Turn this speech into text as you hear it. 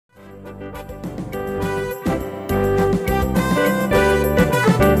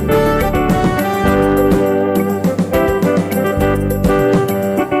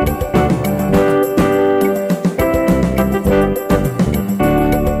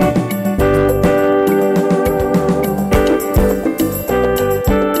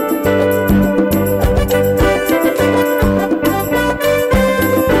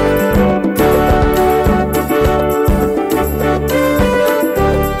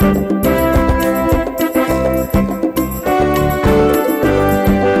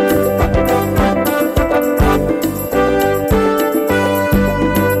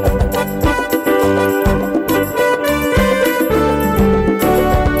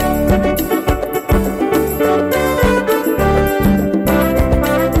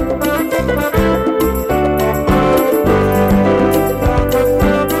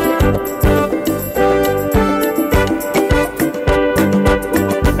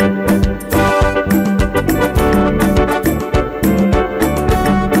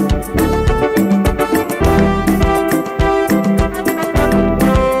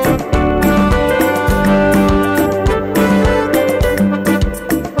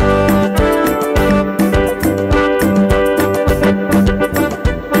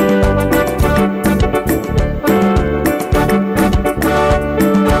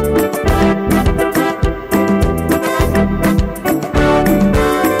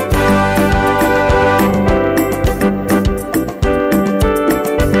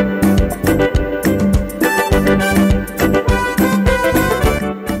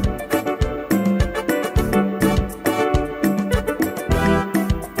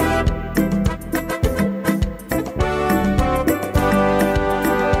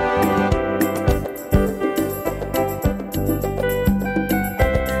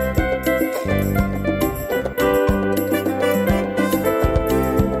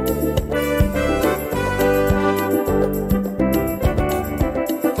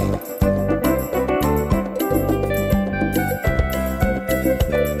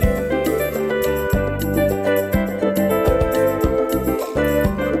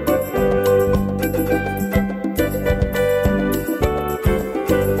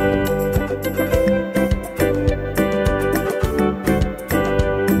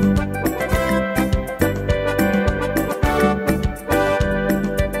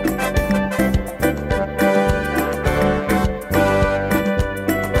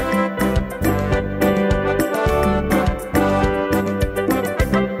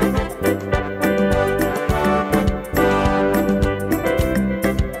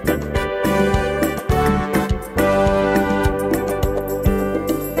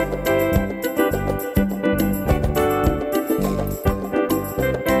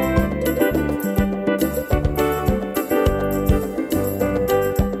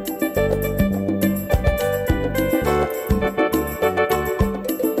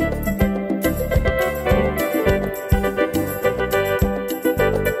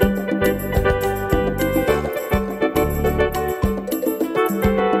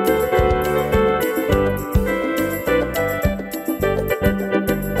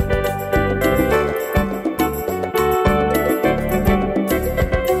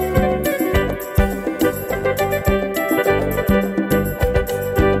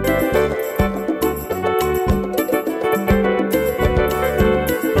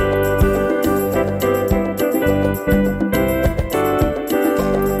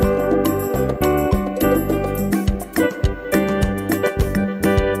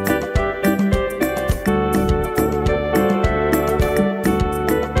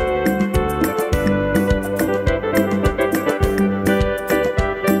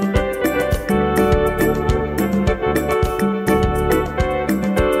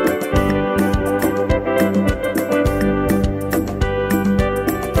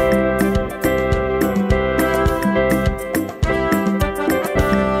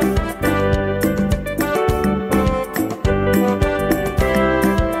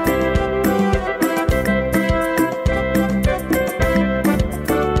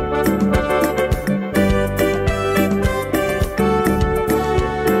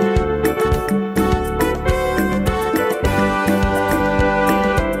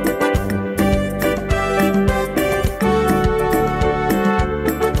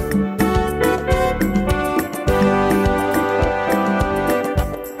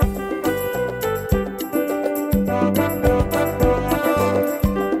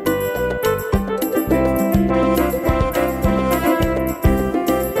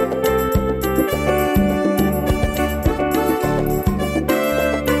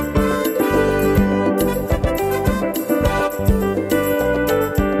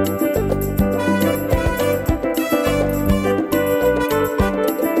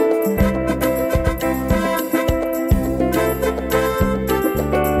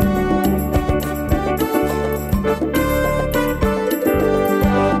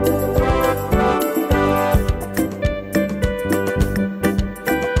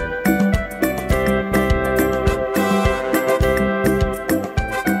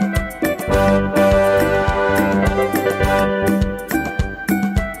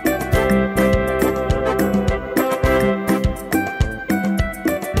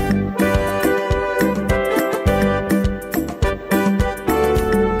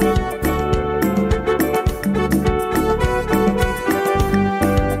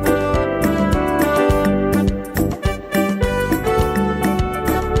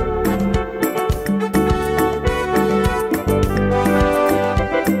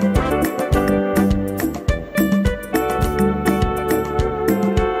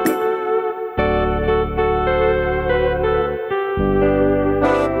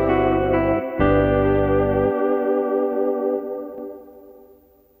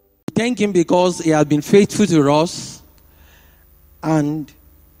Him because He has been faithful to us. And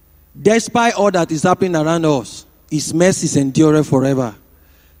despite all that is happening around us, His mercies endure forever.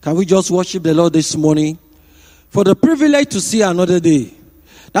 Can we just worship the Lord this morning for the privilege to see another day?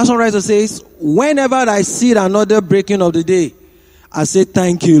 That's what writer says, whenever I see another breaking of the day, I say,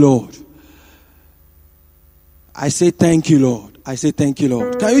 thank you, Lord. I say, thank you, Lord. I say, thank you,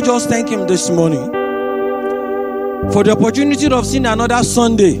 Lord. Can you just thank Him this morning for the opportunity of seeing another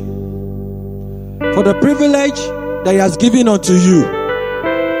Sunday, for the privilege that He has given unto you?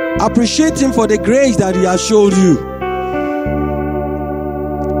 Appreciate Him for the grace that He has showed you.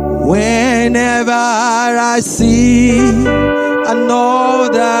 Whenever I see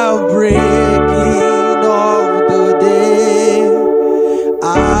another breaking of the day,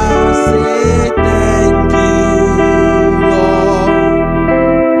 I say thank you, Lord.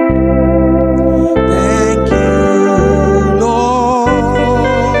 Thank you, Lord.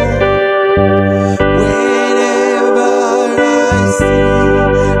 Whenever I see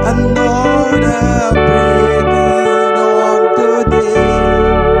another breaking of the day,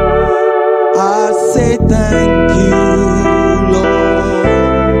 I say thank you, Lord.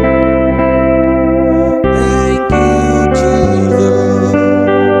 Thank you, Jesus.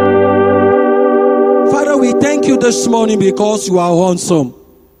 Father, we thank you this morning because you are awesome.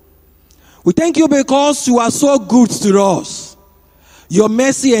 We thank you because you are so good to us. Your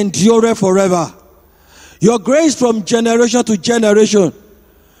mercy endureth forever. Your grace from generation to generation.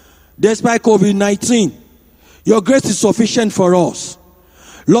 Despite COVID-19, your grace is sufficient for us.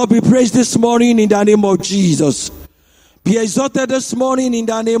 Lord, we praise this morning in the name of Jesus. Be exalted this morning in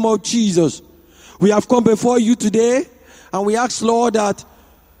the name of Jesus. We have come before you today, and we ask, Lord, that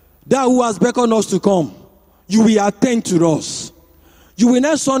who has beckoned us to come, you will attend to us. You will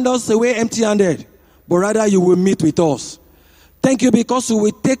not send us away empty-handed, but rather you will meet with us. Thank you because you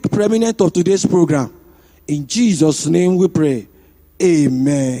will take preeminence of today's program. In Jesus' name we pray.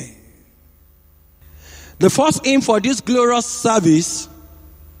 Amen. The first aim for this glorious service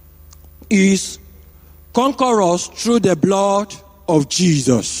is conquer us through the blood of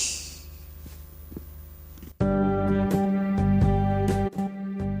Jesus.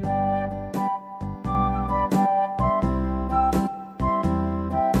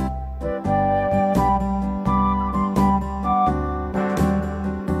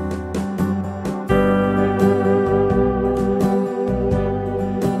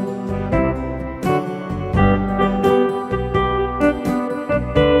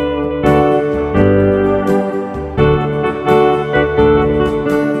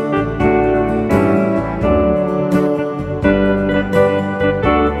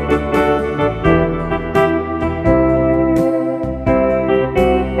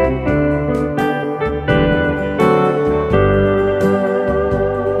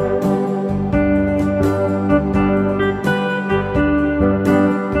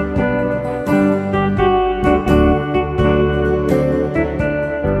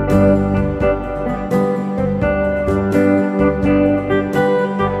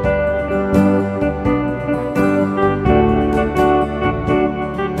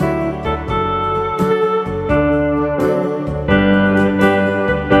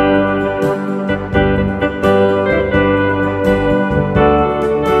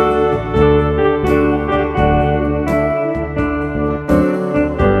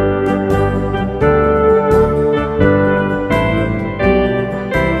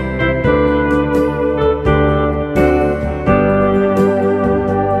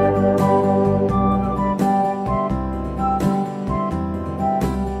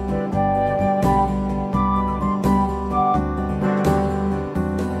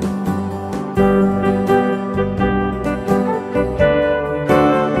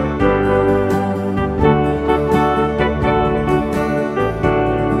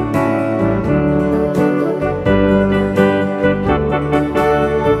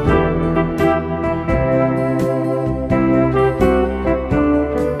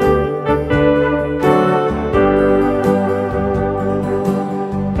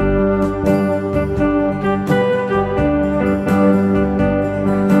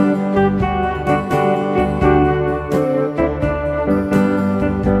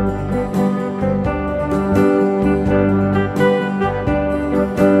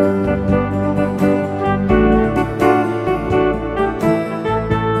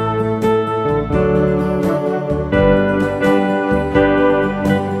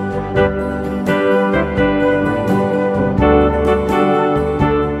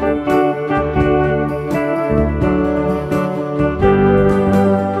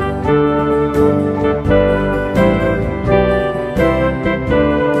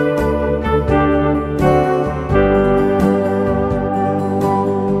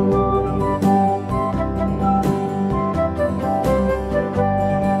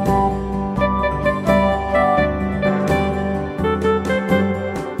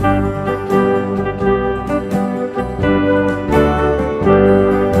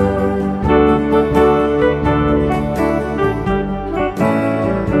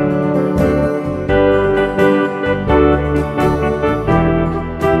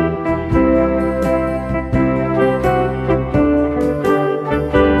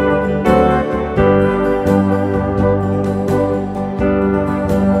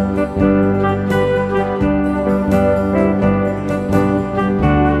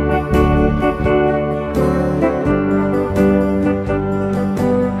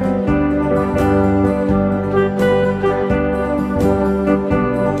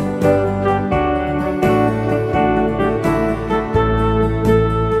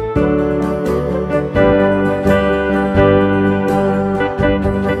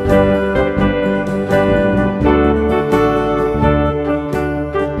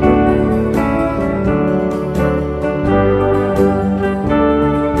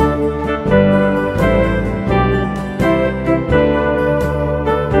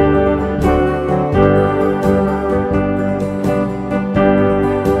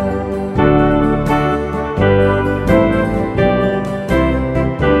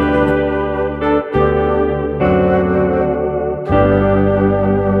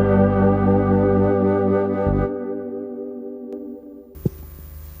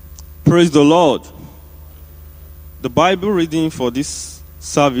 Praise the Lord. The Bible reading for this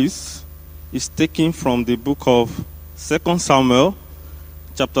service is taken from the book of 2 Samuel,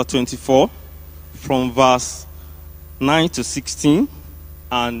 chapter 24, from verse 9 to 16,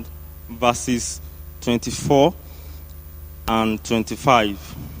 and verses 24 and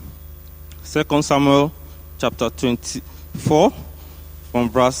 25. 2 Samuel, chapter 24, from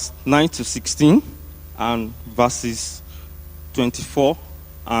verse 9 to 16, and verses 24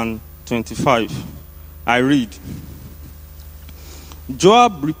 and 25. I read.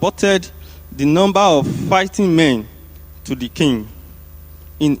 Joab reported the number of fighting men to the king.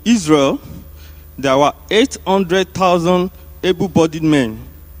 In Israel, there were 800,000 able-bodied men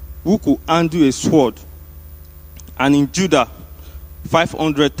who could handle a sword, and in Judah,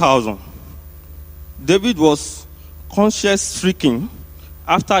 500,000. David was conscience-stricken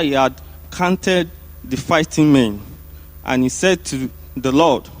after he had counted the fighting men, and he said to the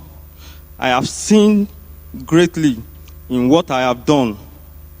Lord, I have sinned greatly in what I have done.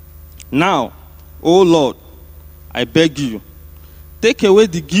 Now, O Lord, I beg you, take away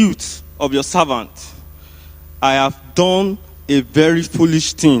the guilt of your servant. I have done a very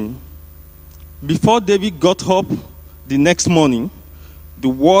foolish thing. Before David got up the next morning, the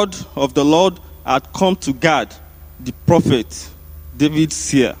word of the Lord had come to Gad, the prophet, David's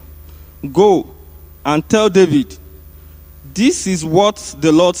seer. Go and tell David, this is what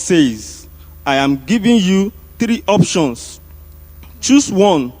the Lord says. I am giving you 3 options. Choose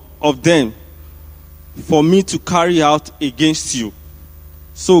one of them for me to carry out against you.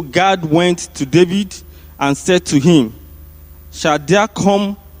 So Gad went to David and said to him, shall there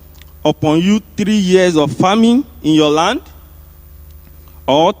come upon you 3 years of famine in your land?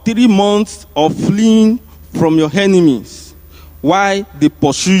 Or 3 months of fleeing from your enemies while they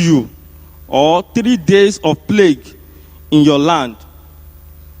pursue you? Or 3 days of plague in your land?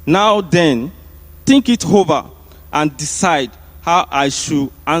 Now then, think it over and decide how I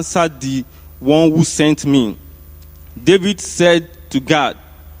should answer the one who sent me. David said to Gad,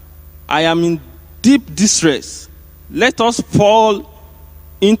 I am in deep distress. Let us fall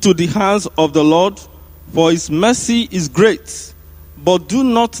into the hands of the Lord, for his mercy is great. But do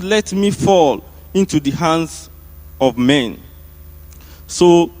not let me fall into the hands of men.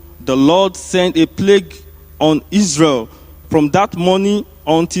 So the Lord sent a plague on Israel from that morning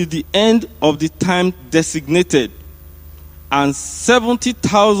until the end of the time designated. And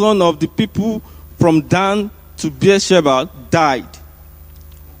 70,000 of the people from Dan to Beersheba died.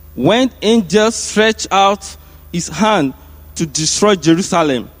 When angel stretched out his hand to destroy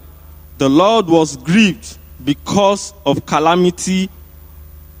Jerusalem, the Lord was grieved because of calamity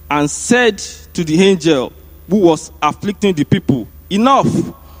and said to the angel who was afflicting the people, enough,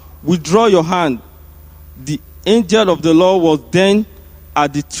 withdraw your hand. The angel of the Lord was then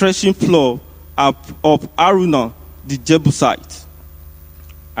at the threshing floor of Araunah the Jebusite.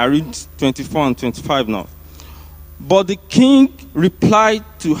 I read 24 and 25 now. But the king replied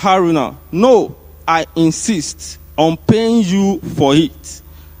to Araunah, no, I insist on paying you for it.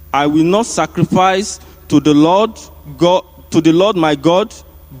 I will not sacrifice to the Lord my God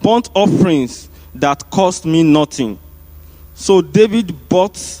burnt offerings that cost me nothing. So David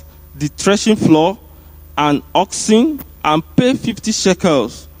bought the threshing floor and oxen and paid 50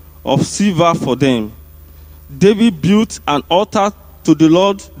 shekels of silver for them. David built an altar to the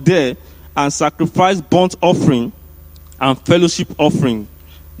Lord there and sacrificed burnt offering and fellowship offering.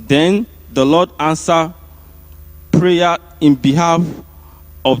 Then the Lord answered prayer in behalf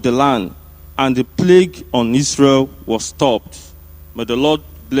of the land, and the plague on Israel was stopped. May the Lord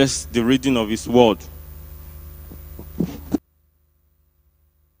bless the reading of his word.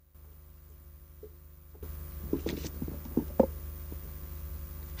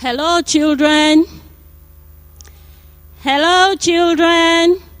 Hello, children. Hello,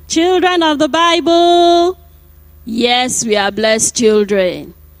 children. Children of the Bible. Yes, we are blessed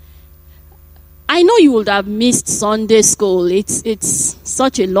children. I know you would have missed Sunday school. It's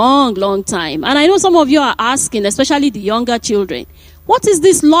such a long time. And I know some of you are asking, especially the younger children, what is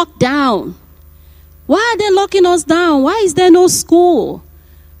this lockdown? Why are they locking us down? Why is there no school?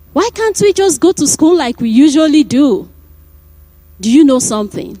 Why can't we just go to school like we usually do? Do you know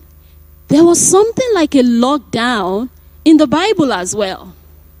something? There was something like a lockdown in the Bible as well.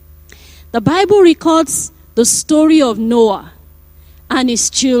 The Bible records the story of Noah and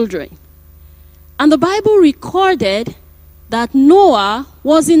his children. And the Bible recorded that Noah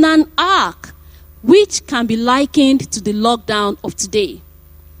was in an ark, which can be likened to the lockdown of today.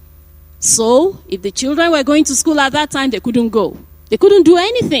 So, if the children were going to school at that time, they couldn't go. They couldn't do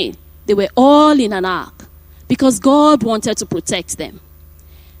anything. They were all in an ark because God wanted to protect them.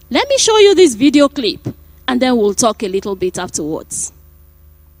 Let me show you this video clip, and then we'll talk a little bit afterwards.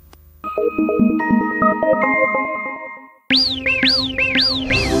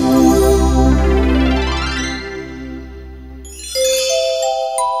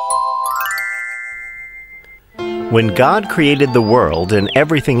 When God created the world and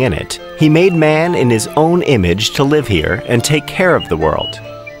everything in it, He made man in His own image to live here and take care of the world.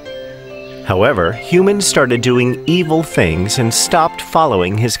 However, humans started doing evil things and stopped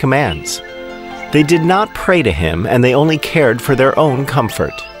following His commands. They did not pray to Him, and they only cared for their own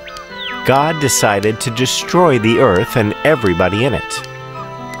comfort. God decided to destroy the earth and everybody in it.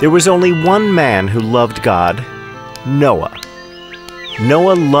 There was only one man who loved God, Noah.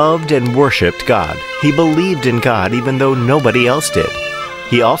 Noah loved and worshipped God. He believed in God even though nobody else did.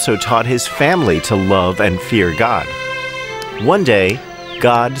 He also taught his family to love and fear God. One day,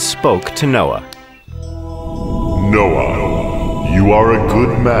 God spoke to Noah. Noah, you are a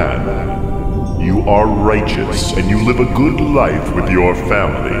good man. You are righteous and you live a good life with your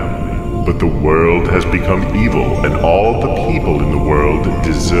family. But the world has become evil and all the people in the world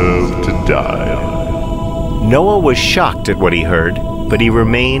deserve to die. Noah was shocked at what he heard, but he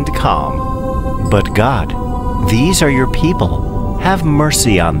remained calm. But God, these are your people. Have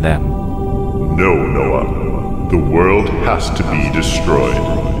mercy on them. No, Noah. The world has to be destroyed.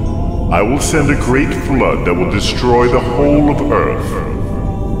 I will send a great flood that will destroy the whole of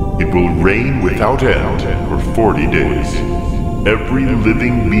earth. It will rain without end for 40 days. Every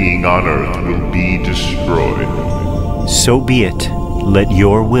living being on earth will be destroyed. So be it. Let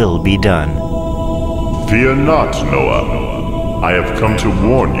your will be done. Fear not, Noah. I have come to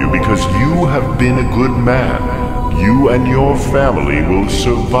warn you because you have been a good man. You and your family will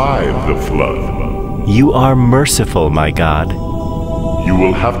survive the flood. You are merciful, my God. You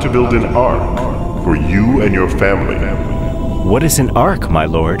will have to build an ark for you and your family. What is an ark, my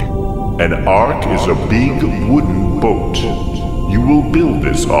Lord? An ark is a big wooden boat. You will build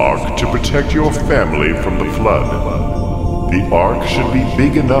this ark to protect your family from the flood. The ark should be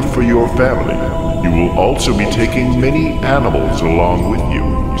big enough for your family. You will also be taking many animals along with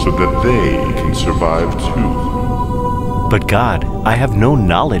you so that they can survive too. But God, I have no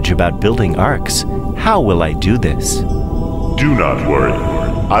knowledge about building arks. How will I do this? Do not worry.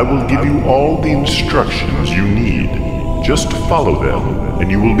 I will give you all the instructions you need. Just follow them, and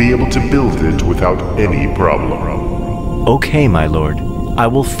you will be able to build it without any problem. Okay, my Lord. I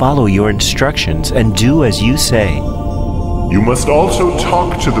will follow your instructions and do as you say. You must also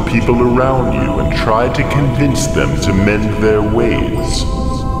talk to the people around you and try to convince them to mend their ways.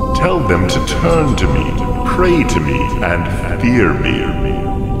 Tell them to turn to me, pray to me, and fear me.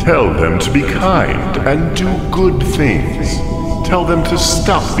 Tell them to be kind and do good things. Tell them to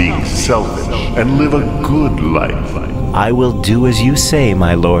stop being selfish and live a good life. I will do as you say,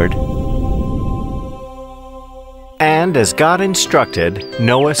 my Lord. And as God instructed,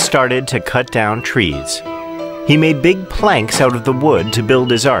 Noah started to cut down trees. He made big planks out of the wood to build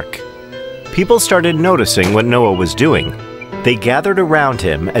his ark. People started noticing what Noah was doing. They gathered around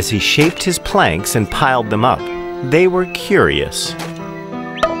him as he shaped his planks and piled them up. They were curious.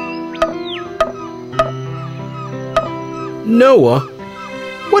 Noah,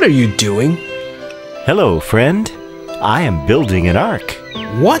 what are you doing? Hello, friend. I am building an ark.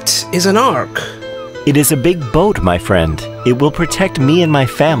 What is an ark? It is a big boat, my friend. It will protect me and my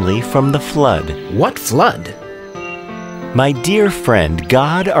family from the flood. What flood? My dear friend,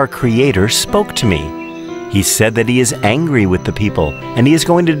 God, our Creator, spoke to me. He said that He is angry with the people, and He is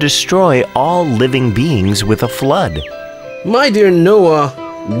going to destroy all living beings with a flood. My dear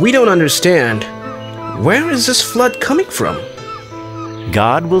Noah, we don't understand. Where is this flood coming from?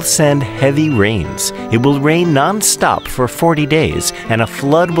 God will send heavy rains. It will rain non-stop for 40 days, and a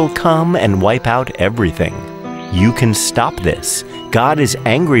flood will come and wipe out everything. You can stop this. God is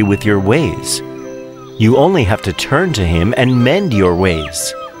angry with your ways. You only have to turn to Him and mend your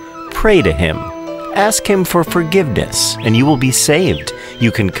ways. Pray to Him. Ask Him for forgiveness, and you will be saved.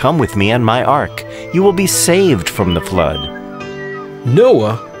 You can come with me on my ark. You will be saved from the flood.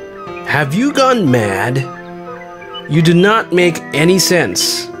 Noah, have you gone mad? You do not make any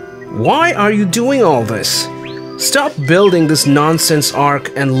sense. Why are you doing all this? Stop building this nonsense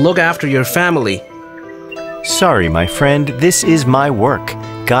ark and look after your family. Sorry, my friend, this is my work.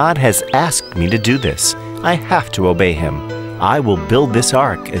 God has asked me to do this. I have to obey Him. I will build this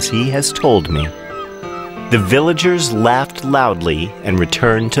ark as He has told me. The villagers laughed loudly and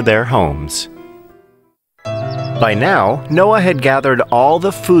returned to their homes. By now, Noah had gathered all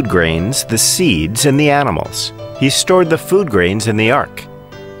the food grains, the seeds, and the animals. He stored the food grains in the ark.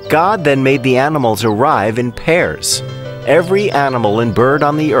 God then made the animals arrive in pairs. Every animal and bird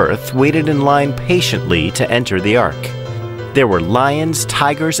on the earth waited in line patiently to enter the ark. There were lions,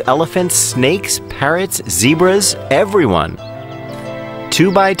 tigers, elephants, snakes, parrots, zebras, everyone.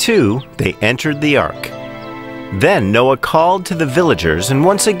 2 by 2, they entered the ark. Then Noah called to the villagers and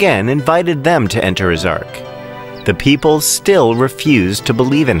once again invited them to enter his ark. The people still refused to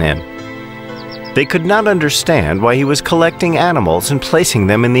believe in him. They could not understand why he was collecting animals and placing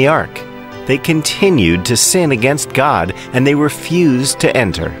them in the ark. They continued to sin against God and they refused to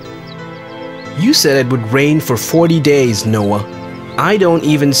enter. You said it would rain for 40 days, Noah. I don't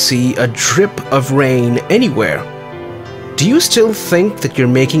even see a drip of rain anywhere. Do you still think that you're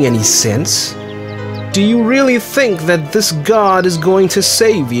making any sense? Do you really think that this God is going to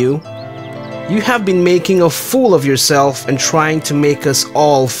save you? You have been making a fool of yourself and trying to make us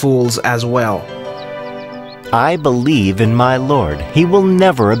all fools as well. I believe in my Lord. He will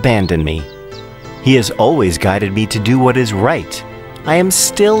never abandon me. He has always guided me to do what is right. I am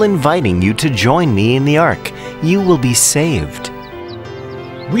still inviting you to join me in the ark. You will be saved.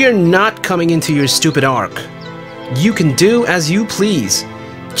 We are not coming into your stupid ark. You can do as you please.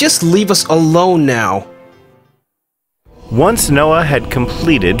 Just leave us alone now. Once Noah had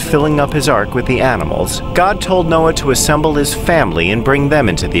completed filling up his ark with the animals, God told Noah to assemble his family and bring them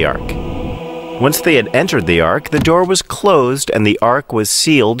into the ark. Once they had entered the ark, the door was closed and the ark was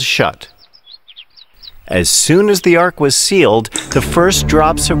sealed shut. As soon as the ark was sealed, the first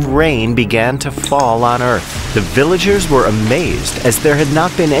drops of rain began to fall on earth. The villagers were amazed, as there had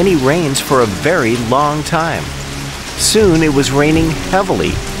not been any rains for a very long time. Soon it was raining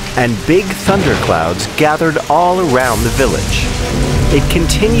heavily, and big thunderclouds gathered all around the village. It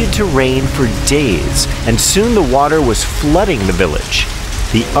continued to rain for days, and soon the water was flooding the village.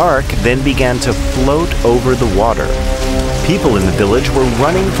 The ark then began to float over the water. People in the village were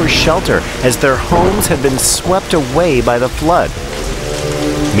running for shelter as their homes had been swept away by the flood.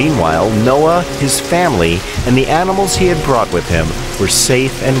 Meanwhile, Noah, his family, and the animals he had brought with him were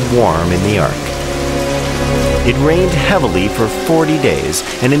safe and warm in the ark. It rained heavily for 40 days,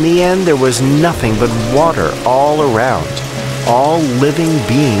 and in the end there was nothing but water all around. All living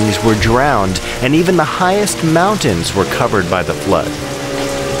beings were drowned, and even the highest mountains were covered by the flood.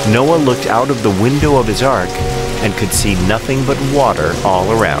 Noah looked out of the window of his ark and could see nothing but water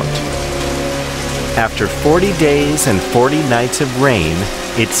all around. After 40 days and 40 nights of rain,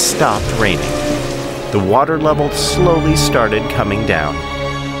 it stopped raining. The water level slowly started coming down.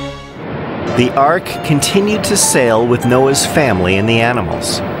 The ark continued to sail with Noah's family and the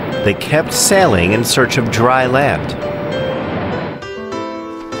animals. They kept sailing in search of dry land.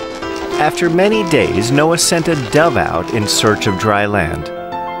 After many days, Noah sent a dove out in search of dry land.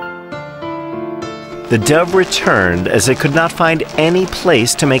 The dove returned as it could not find any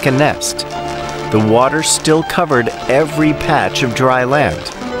place to make a nest. The water still covered every patch of dry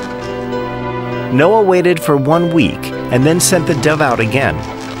land. Noah waited for 1 week and then sent the dove out again.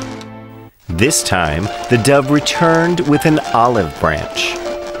 This time, the dove returned with an olive branch.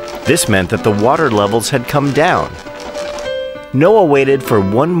 This meant that the water levels had come down. Noah waited for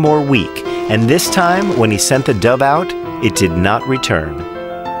 1 more week, and this time, when he sent the dove out, it did not return.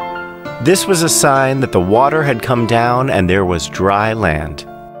 This was a sign that the water had come down and there was dry land.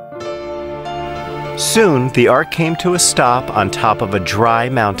 Soon, the ark came to a stop on top of a dry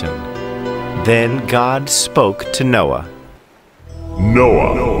mountain. Then God spoke to Noah.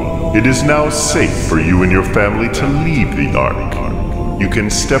 Noah, it is now safe for you and your family to leave the ark. You can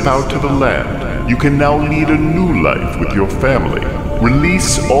step out to the land. You can now lead a new life with your family.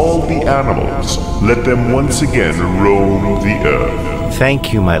 Release all the animals. Let them once again roam the earth.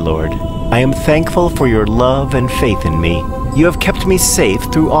 Thank you, my Lord. I am thankful for your love and faith in me. You have kept me safe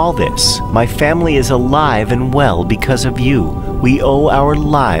through all this. My family is alive and well because of you. We owe our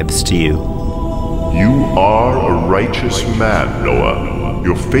lives to you. You are a righteous man, Noah.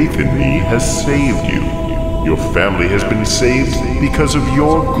 Your faith in me has saved you. Your family has been saved because of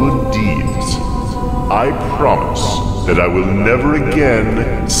your good deeds. I promise that I will never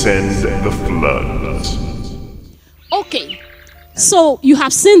again send the floods. Okay, so you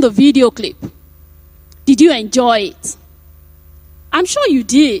have seen the video clip. Did you enjoy it? I'm sure you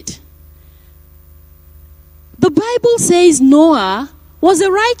did. The Bible says Noah was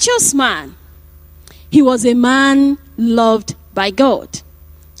a righteous man. He was a man loved by God,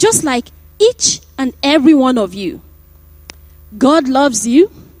 just like each and every one of you. God loves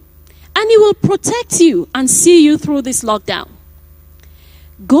you, and He will protect you and see you through this lockdown.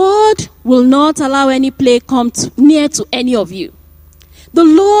 God will not allow any plague come near to any of you. The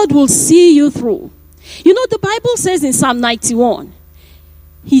Lord will see you through. You know, the Bible says in Psalm 91,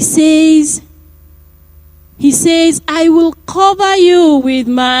 He says He says, I will cover you with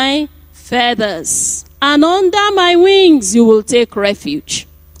my feathers, and under my wings you will take refuge.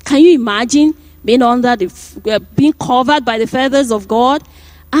 Can you imagine being being covered by the feathers of God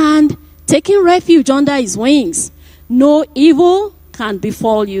and taking refuge under his wings? No evil can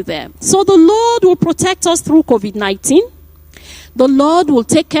befall you there. So the Lord will protect us through COVID-19. The Lord will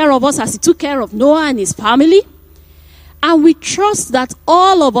take care of us as he took care of Noah and his family. And we trust that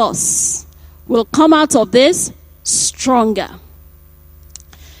all of us will come out of this stronger.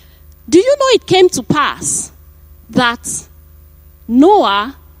 Do you know it came to pass that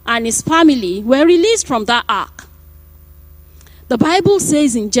Noah and his family were released from that ark? The Bible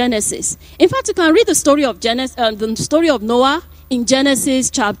says in Genesis. In fact, you can read the story of the story of Noah in Genesis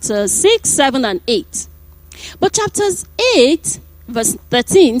chapters 6, 7, and 8. But chapters 8, verse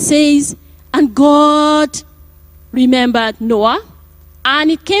 13 says, and God remembered Noah,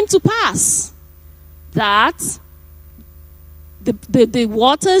 and it came to pass that the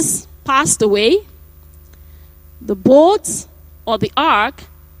waters passed away, the boat or the ark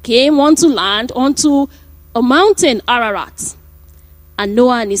came onto land, onto a mountain, Ararat, and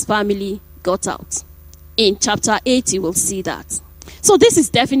Noah and his family got out. In chapter 8, you will see that. So this is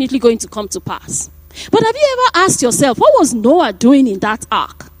definitely going to come to pass. But have you ever asked yourself, what was Noah doing in that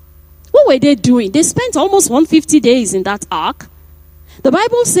ark? What were they doing? They spent almost 150 days in that ark. The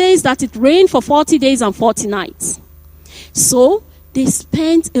Bible says that it rained for 40 days and 40 nights. So they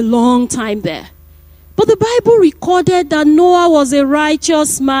spent a long time there. But the Bible recorded that Noah was a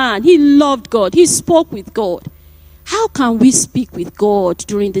righteous man. He loved God. He spoke with God. How can we speak with God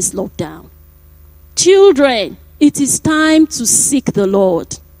during this lockdown? Children, it is time to seek the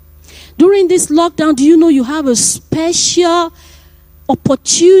Lord. During this lockdown, do you know you have a special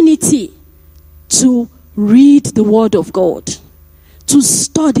opportunity to read the Word of God, to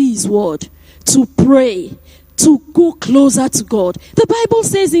study His Word, to pray, to go closer to God. The Bible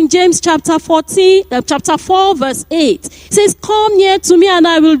says in James chapter 4, verse 8, it says, come near to me and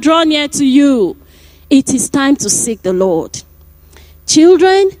I will draw near to you. It is time to seek the Lord.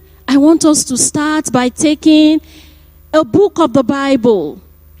 Children, I want us to start by taking a book of the Bible.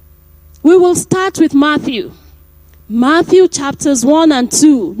 We will start with Matthew. Matthew chapters 1 and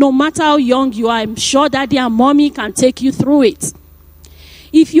 2. No matter how young you are, I'm sure Daddy and Mommy can take you through it.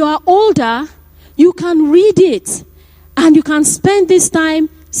 If you are older, you can read it. And you can spend this time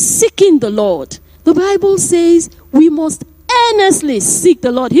seeking the Lord. The Bible says we must earnestly seek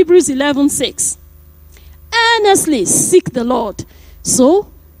the Lord. Hebrews 11:6. Earnestly seek the Lord. So,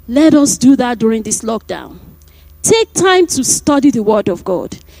 let us do that during this lockdown. Take time to study the Word of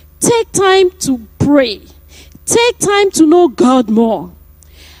God. Take time to pray. Take time to know God more.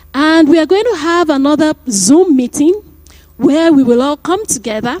 And we are going to have another Zoom meeting where we will all come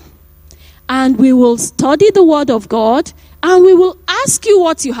together and we will study the Word of God and we will ask you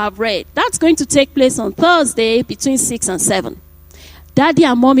what you have read. That's going to take place on Thursday between 6 and 7. Daddy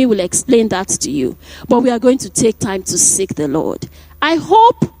and Mommy will explain that to you. But we are going to take time to seek the Lord. I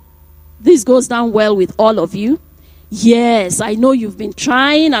hope this goes down well with all of you. Yes, I know you've been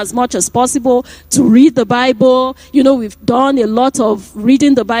trying as much as possible to read the Bible. You know, we've done a lot of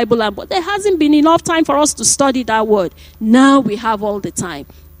reading the Bible, but there hasn't been enough time for us to study that word. Now we have all the time.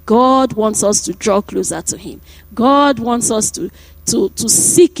 God wants us to draw closer to Him. God wants us to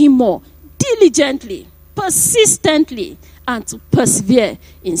seek Him more diligently, persistently, and to persevere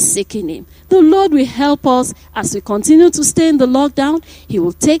in seeking Him. The Lord will help us as we continue to stay in the lockdown. He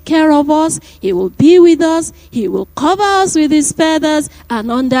will take care of us. He will be with us. He will cover us with His feathers,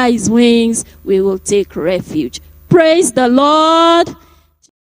 and under His wings we will take refuge. Praise the Lord.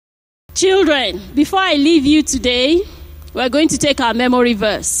 Children, before I leave you today, we're going to take our memory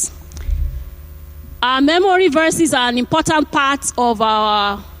verse. Our memory verses are an important part of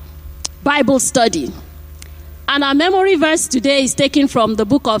our Bible study. And our memory verse today is taken from the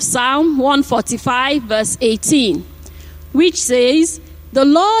book of Psalm 145, verse 18, which says, the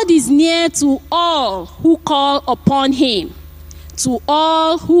Lord is near to all who call upon Him, to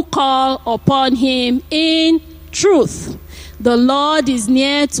all who call upon Him in truth. The Lord is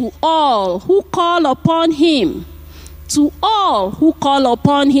near to all who call upon Him, to all who call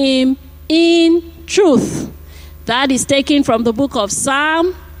upon Him in truth. That is taken from the book of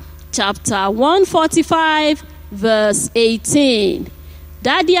Psalm, chapter 145, verse 18.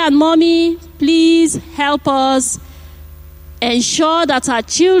 Daddy and Mommy, please help us ensure that our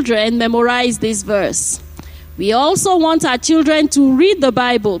children memorize this verse. We also want our children to read the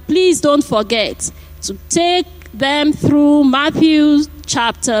Bible. Please don't forget to take them through Matthew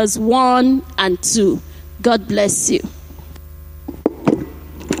chapters 1 and 2. God bless you.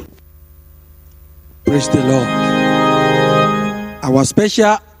 Praise the Lord. Our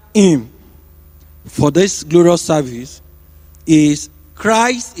special hymn for this glorious service is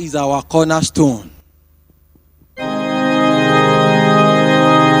Christ is our cornerstone.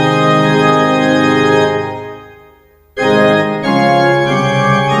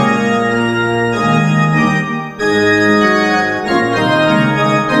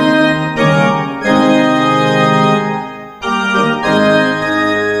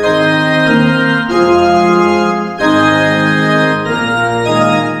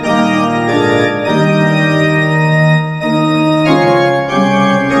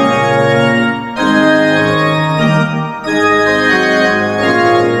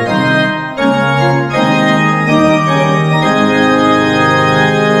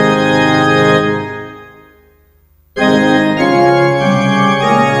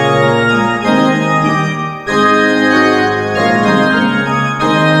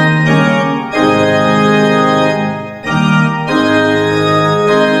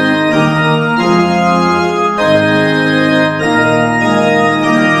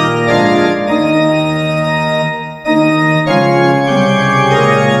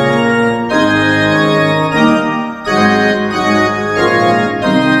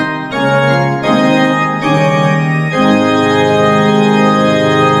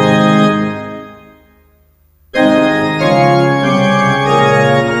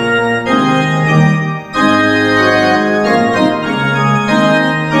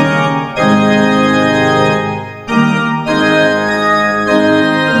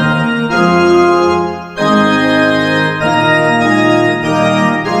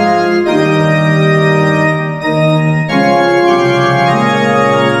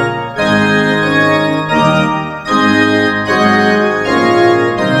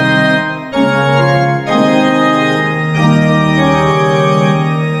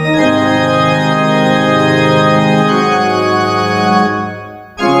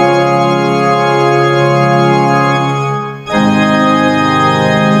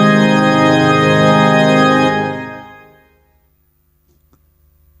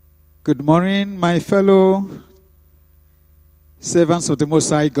 Good morning, my fellow servants of the Most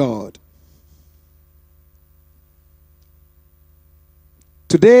High God.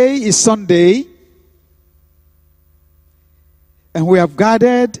 Today is Sunday, and we have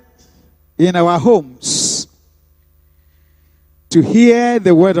gathered in our homes to hear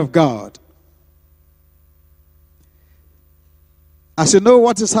the Word of God. As you know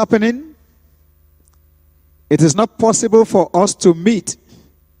what is happening, it is not possible for us to meet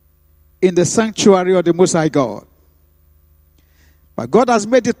in the sanctuary of the Most High God. But God has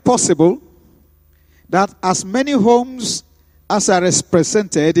made it possible that as many homes as are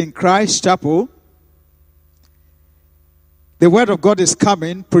represented in Christ Chapel, the Word of God is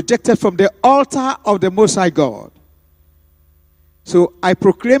coming, projected from the altar of the Most High God. So I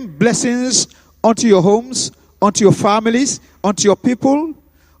proclaim blessings unto your homes, unto your families, unto your people,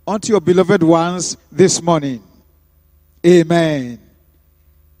 unto your beloved ones this morning. Amen.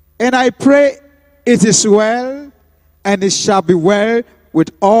 And I pray it is well, and it shall be well with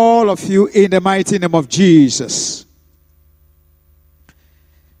all of you in the mighty name of Jesus.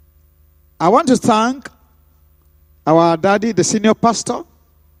 I want to thank our daddy, the senior pastor,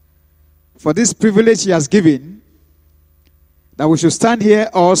 for this privilege he has given, that we should stand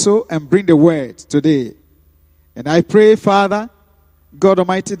here also and bring the word today. And I pray, Father, God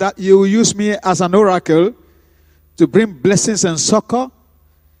Almighty, that you will use me as an oracle to bring blessings and succor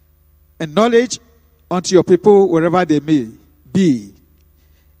and knowledge unto your people wherever they may be.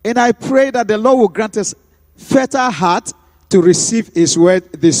 And I pray that the Lord will grant us fertile heart to receive his word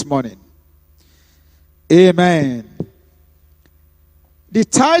this morning. Amen. The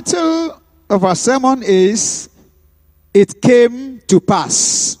title of our sermon is It Came to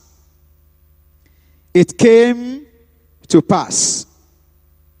Pass. It came to pass.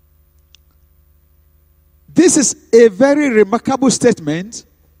 This is a very remarkable statement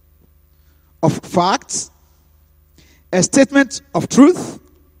of facts, a statement of truth,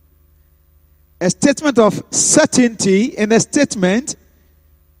 a statement of certainty, and a statement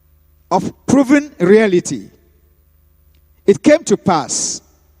of proven reality. It came to pass.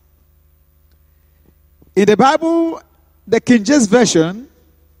 In the Bible, the King James Version,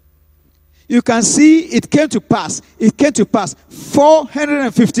 you can see it came to pass. It came to pass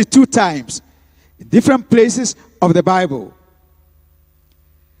 452 times in different places of the Bible.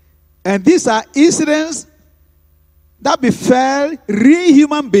 And these are incidents that befell real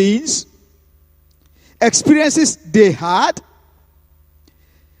human beings, experiences they had,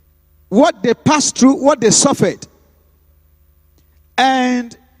 what they passed through, what they suffered.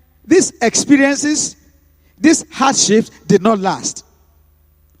 And these experiences these hardships did not last.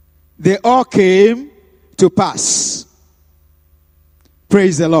 They all came to pass.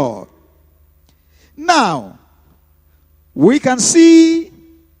 Praise the Lord. Now, we can see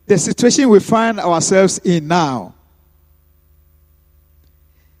the situation we find ourselves in now.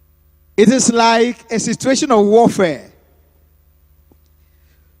 It is like a situation of warfare.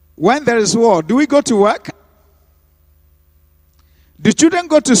 When there is war, do we go to work? Do children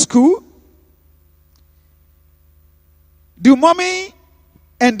go to school? Do mommy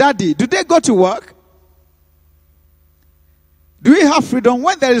and daddy, do they go to work? Do we have freedom?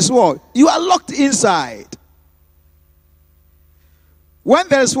 When there is war, you are locked inside. When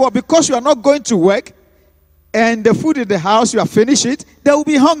there is war, because you are not going to work and the food in the house, you have finished it, there will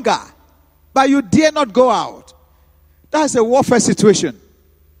be hunger. But you dare not go out. That's a warfare situation.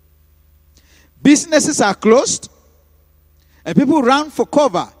 Businesses are closed and people run for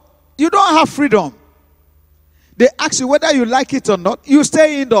cover. You don't have freedom. They ask you whether you like it or not. You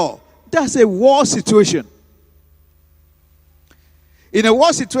stay indoor. That's a war situation. In a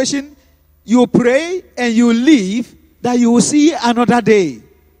war situation, you pray and you leave that you will see another day.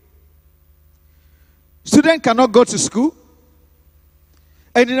 Students cannot go to school.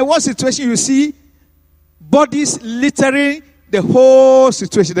 And in a war situation, you see bodies littering the whole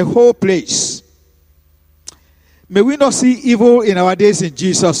situation, the whole place. May we not see evil in our days in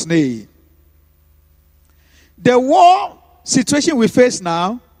Jesus' name. The war situation we face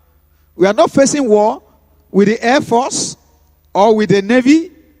now, we are not facing war with the Air Force or with the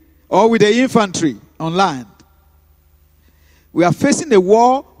Navy or with the infantry on land. We are facing a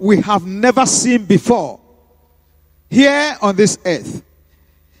war we have never seen before here on this earth.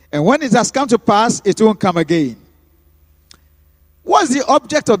 And when it has come to pass, it won't come again. What's the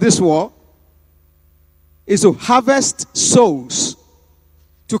object of this war? Is to harvest souls,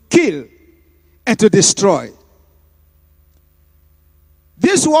 to kill and to destroy.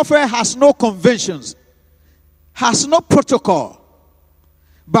 This warfare has no conventions, has no protocol,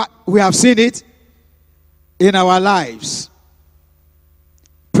 but we have seen it in our lives.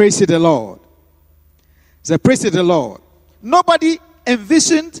 Praise the Lord. So praise the Lord. Nobody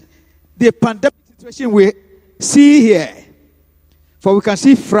envisioned the pandemic situation we see here. For we can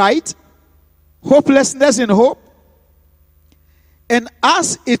see fright, hopelessness in hope. And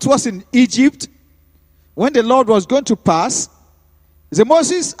as it was in Egypt, when the Lord was going to pass, he said,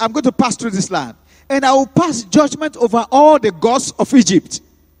 Moses, I'm going to pass through this land. And I will pass judgment over all the gods of Egypt.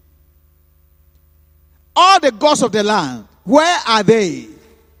 All the gods of the land. Where are they?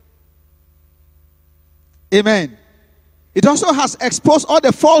 Amen. It also has exposed all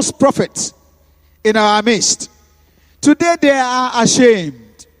the false prophets in our midst. Today they are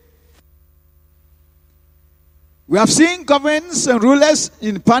ashamed. We have seen governments and rulers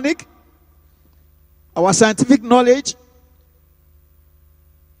in panic. Our scientific knowledge,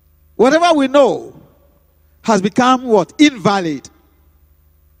 whatever we know, has become what? Invalid.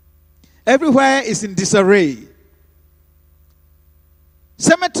 Everywhere is in disarray.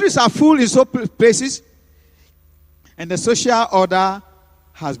 Cemeteries are full in some places, and the social order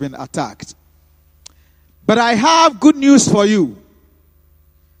has been attacked. But I have good news for you.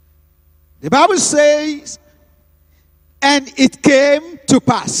 The Bible says, and it came to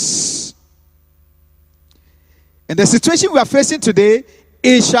pass. And the situation we are facing today,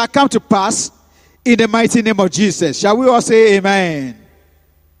 it shall come to pass in the mighty name of Jesus. Shall we all say amen?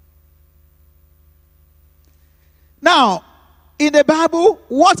 Now, in the Bible,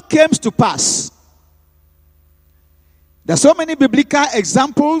 what came to pass? There are so many biblical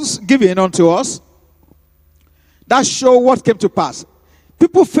examples given unto us that show what came to pass.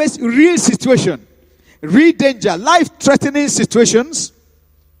 People face real situation, real danger, life-threatening situations,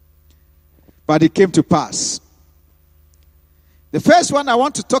 but it came to pass. The first one I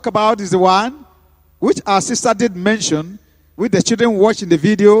want to talk about is the one which our sister did mention, with the children watching the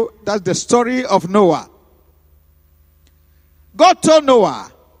video. That's the story of Noah. God told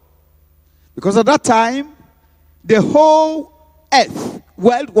Noah, because at that time, the whole earth,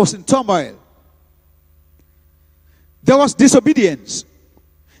 world was in turmoil. There was disobedience.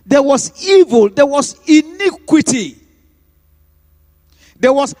 There was evil. There was iniquity.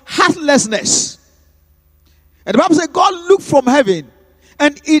 There was heartlessness. And the Bible says God looked from heaven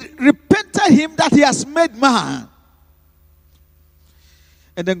and it repented him that he has made man.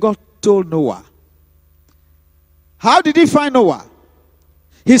 And then God told Noah. How did he find Noah?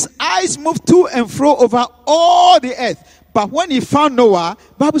 His eyes moved to and fro over all the earth. But when he found Noah,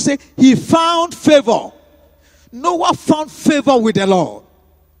 the Bible says he found favor. Noah found favor with the Lord.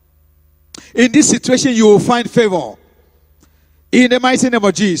 In this situation, you will find favor. In the mighty name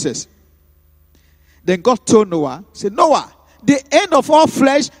of Jesus. Then God told Noah, said, Noah, the end of all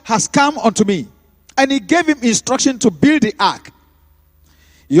flesh has come unto me. And he gave him instruction to build the ark.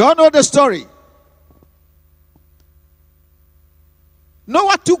 You all know the story.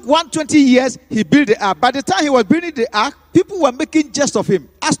 Noah took 120 years, he built the ark. By the time he was building the ark, people were making jest of him.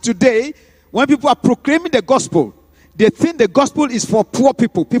 As today, when people are proclaiming the gospel, they think the gospel is for poor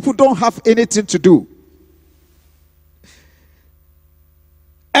people. People don't have anything to do.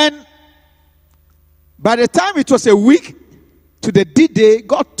 And by the time it was a week to the D-Day,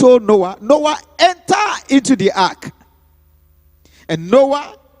 God told Noah, Noah, enter into the ark. And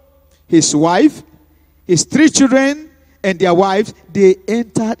Noah, his wife, his 3 children, and their wives, they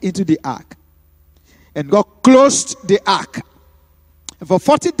entered into the ark. And God closed the ark. And for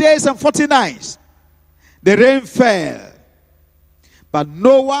 40 days and 40 nights, the rain fell. But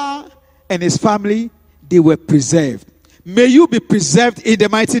Noah and his family, they were preserved. May you be preserved in the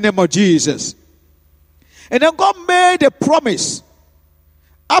mighty name of Jesus. And then God made a promise.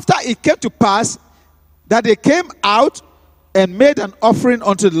 After it came to pass that they came out and made an offering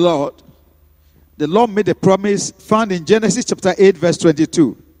unto the Lord made a promise found in Genesis chapter 8 verse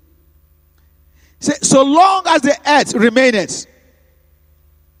 22. Say, so long as the earth remaineth,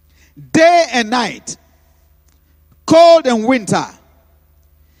 day and night, cold and winter,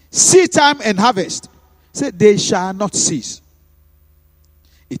 seed time and harvest, say, they shall not cease.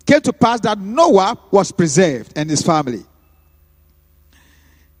 It came to pass that Noah was preserved and his family.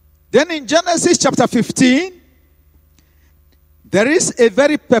 Then in Genesis chapter 15, there is a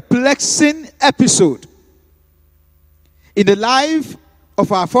very perplexing episode in the life of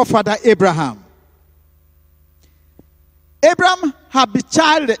our forefather Abraham. Abraham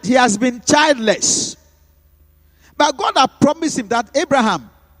has been childless. But God had promised him that, Abraham,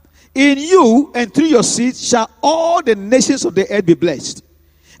 in you and through your seed shall all the nations of the earth be blessed.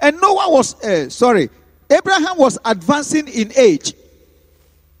 And Abraham was advancing in age.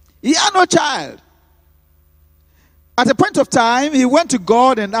 He had no child. At a point of time, he went to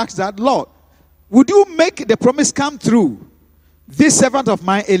God and asked that, Lord, would you make the promise come through this servant of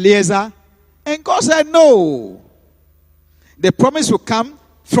mine, Eliezer? And God said, no. The promise will come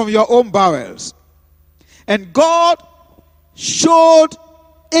from your own bowels. And God showed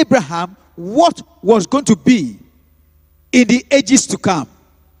Abraham what was going to be in the ages to come.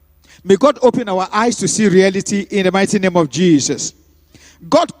 May God open our eyes to see reality in the mighty name of Jesus.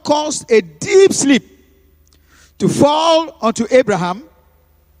 God caused a deep sleep to fall onto Abraham,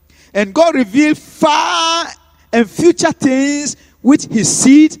 and God revealed far and future things which his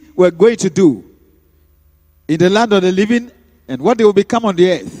seed were going to do in the land of the living and what they will become on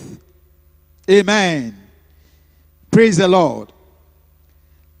the earth. Amen. Praise the Lord.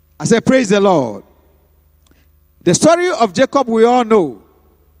 I said, praise the Lord. The story of Jacob we all know.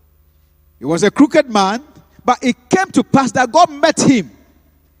 He was a crooked man, but it came to pass that God met him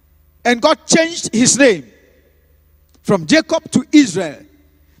and God changed his name from Jacob to Israel.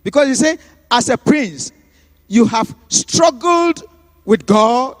 Because he said, as a prince, you have struggled with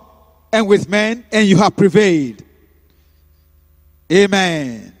God and with men, and you have prevailed.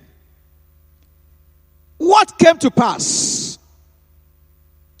 Amen. What came to pass?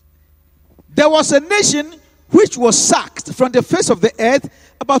 There was a nation which was sacked from the face of the earth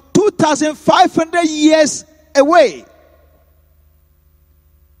about 2,500 years away.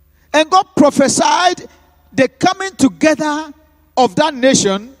 And God prophesied the coming together of that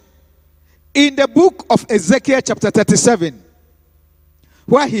nation in the book of Ezekiel chapter 37,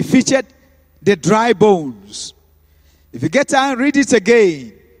 where he featured the dry bones. If you get time, read it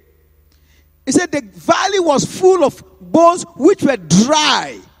again. He said the valley was full of bones which were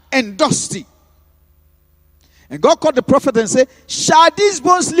dry and dusty. And God called the prophet and said, shall these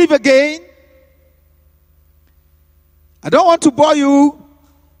bones live again? I don't want to bore you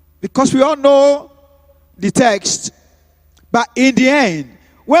because we all know the text. But in the end,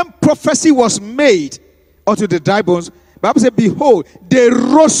 when prophecy was made unto the dry bones, the Bible said, behold, they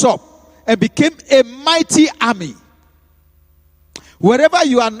rose up and became a mighty army. Wherever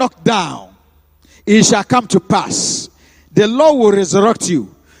you are knocked down, it shall come to pass. The Lord will resurrect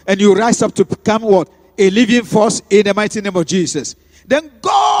you, and you rise up to become what? A living force in the mighty name of Jesus. Then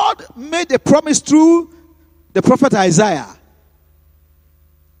God made a promise through the prophet Isaiah.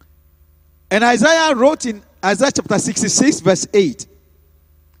 And Isaiah wrote in Isaiah chapter 66 verse 8.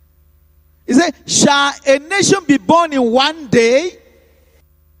 He said, shall a nation be born in one day?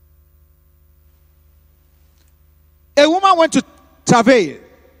 A woman went to travail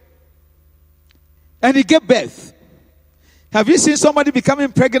and he gave birth. Have you seen somebody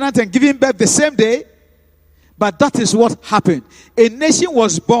becoming pregnant and giving birth the same day? But that is what happened. A nation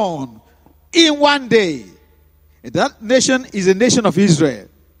was born in one day. And that nation is the nation of Israel.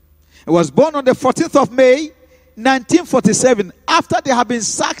 It was born on the 14th of May, 1947, after they have been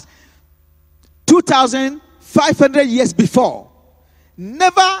sacked 2,500 years before.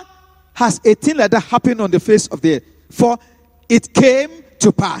 Never has a thing like that happened on the face of the earth. For it came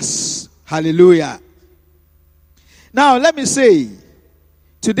to pass. Hallelujah. Now, let me say,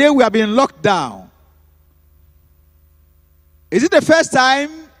 today we have been locked down. Is it the first time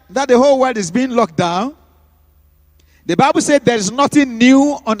that the whole world is being locked down? The Bible said there is nothing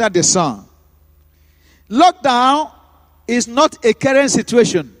new under the sun. Lockdown is not a current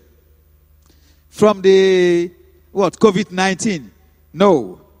situation from the COVID-19.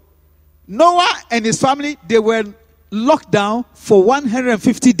 No. Noah and his family, they were locked down for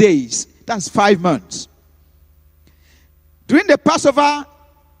 150 days. That's 5 months. During the Passover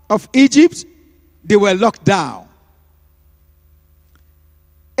of Egypt, they were locked down.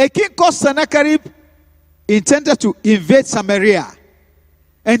 A king called Sennacherib intended to invade Samaria,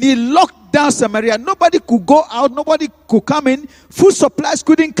 and he locked down Samaria. Nobody could go out, nobody could come in, food supplies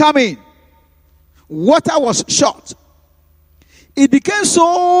couldn't come in, water was short. It became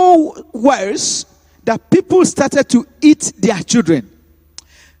so worse that people started to eat their children.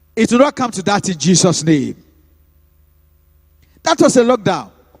 It will not come to that in Jesus' name. That was a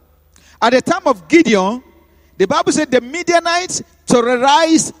lockdown. At the time of Gideon, the Bible said the Midianites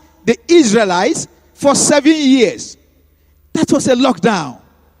terrorized the Israelites for 7 years. That was a lockdown.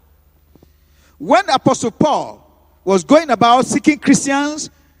 When Apostle Paul was going about seeking Christians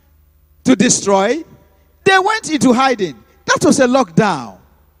to destroy, they went into hiding. That was a lockdown.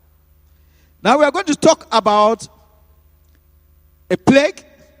 Now we are going to talk about a plague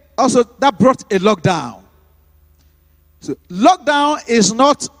also that brought a lockdown. So lockdown is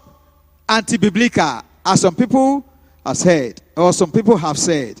not anti-biblical, as some people have said, or some people have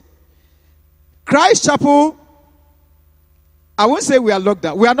said. Christ Chapel, I won't say we are locked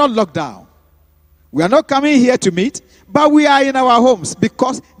down. We are not locked down. We are not coming here to meet, but we are in our homes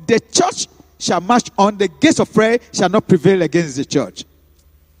because the church shall march on. The gates of prayer shall not prevail against the church.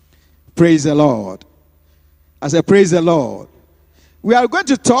 Praise the Lord. I say, praise the Lord. We are going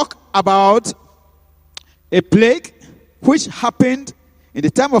to talk about a plague which happened in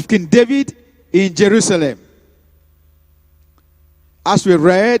the time of King David in Jerusalem. As we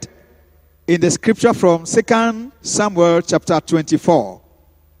read in the scripture from 2 Samuel chapter 24.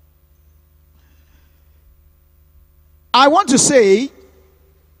 I want to say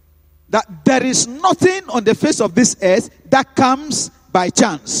that there is nothing on the face of this earth that comes by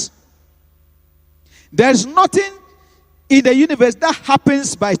chance. There is nothing in the universe that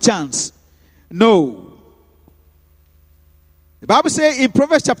happens by chance. No. The Bible says in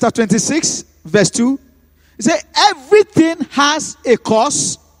Proverbs chapter 26, verse 2, it says everything has a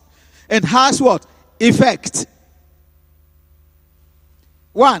cause and has what? Effect.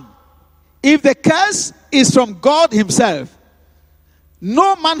 1. If the curse is from God himself,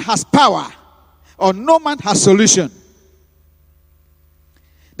 no man has power or no man has solution.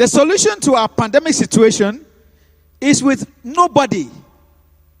 The solution to our pandemic situation is with nobody.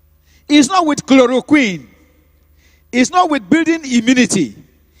 It's not with chloroquine. It's not with building immunity.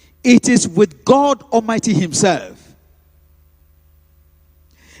 It is with God Almighty himself.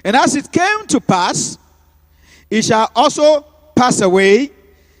 And as it came to pass, it shall also pass away,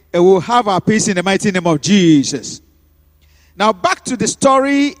 and we'll have our peace in the mighty name of Jesus. Now back to the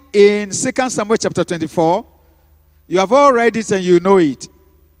story in 2 Samuel chapter 24. You have all read it and you know it.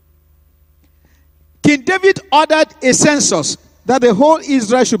 King David ordered a census that the whole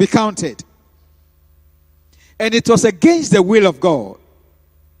Israel should be counted. And it was against the will of God.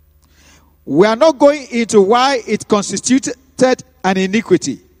 We are not going into why it constituted an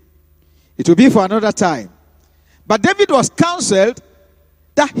iniquity. It will be for another time. But David was counseled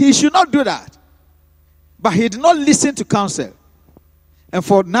that he should not do that. But he did not listen to counsel. And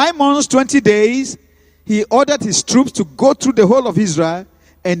for 9 months, 20 days, he ordered his troops to go through the whole of Israel,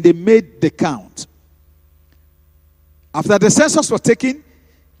 and they made the count. After the census was taken,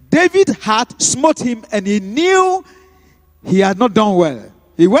 David had smote him, and he knew he had not done well.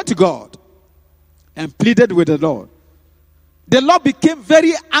 He went to God and pleaded with the Lord. The Lord became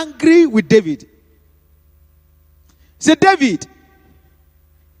very angry with David. He said, David,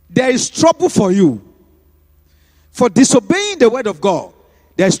 there is trouble for you. For disobeying the word of God,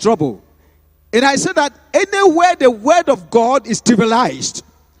 there is trouble. And I said that anywhere the word of God is trivialized,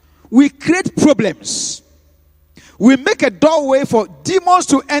 we create problems. We make a doorway for demons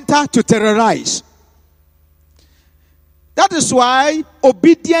to enter to terrorize. That is why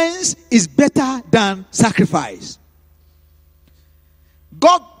obedience is better than sacrifice.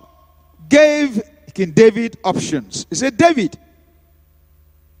 God gave King David options. He said, David,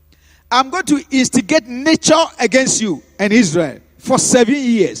 I'm going to instigate nature against you and Israel for 7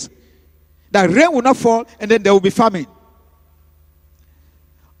 years. That rain will not fall and then there will be famine.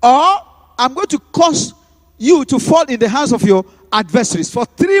 Or I'm going to cause you to fall in the hands of your adversaries for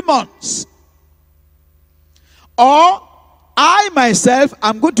 3 months. Or I myself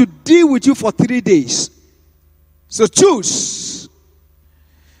am going to deal with you for 3 days. So choose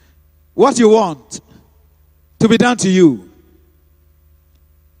what you want to be done to you.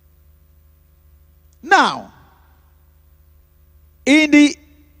 Now, in the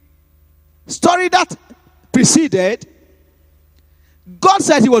story that preceded, God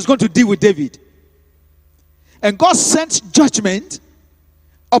said he was going to deal with David. And God sent judgment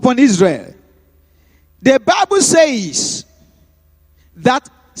upon Israel. The Bible says that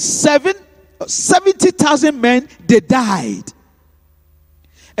 70,000 men, they died.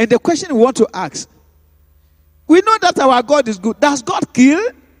 And the question we want to ask, we know that our God is good. Does God kill?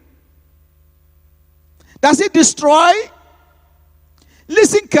 Does he destroy?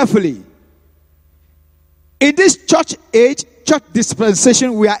 Listen carefully. In this church age, church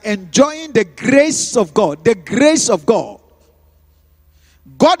dispensation, we are enjoying the grace of God. The grace of God.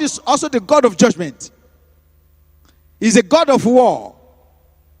 God is also the God of judgment. He's a God of war.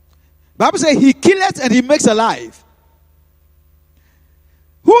 The Bible says he killeth and he makes alive.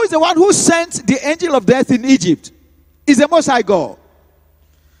 Who is the one who sent the angel of death in Egypt? Is the Most High God.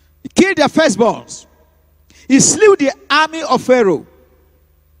 He killed their firstborns. He slew the army of Pharaoh.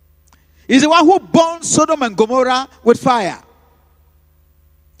 He's the one who burned Sodom and Gomorrah with fire.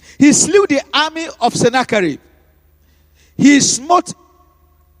 He slew the army of Sennacherib. He smote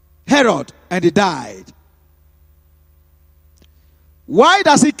Herod and he died. Why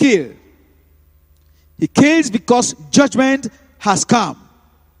does he kill? He kills because judgment has come.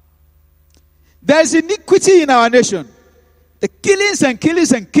 There is iniquity in our nation. The killings and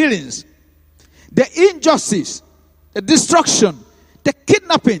killings and killings. The injustice. The destruction. The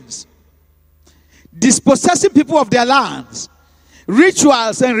kidnappings. Dispossessing people of their lands.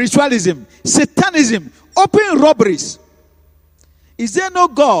 Rituals and ritualism. Satanism. Open robberies. Is there no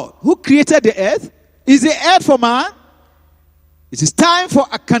God who created the earth? Is the earth for man? It is time for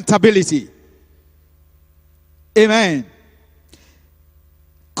accountability. Amen.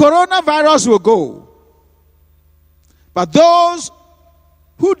 Coronavirus will go. But those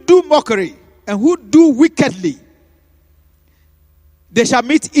who do mockery and who do wickedly, they shall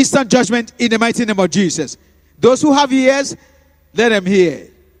meet instant judgment in the mighty name of Jesus. Those who have ears, let them hear.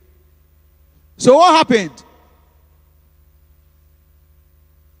 So what happened?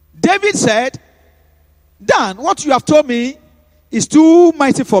 David said, Dan, what you have told me is too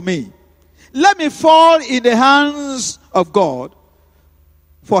mighty for me. Let me fall in the hands of God,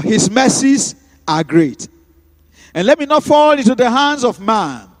 for his mercies are great. And let me not fall into the hands of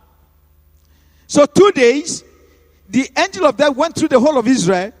man. So 2 days, the angel of death went through the whole of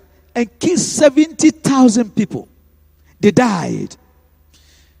Israel and killed 70,000 people. They died.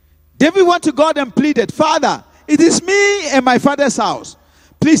 David went to God and pleaded, Father, it is me and my father's house.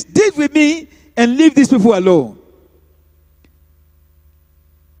 Please deal with me and leave these people alone.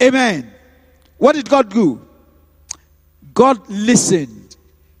 Amen. What did God do? God listened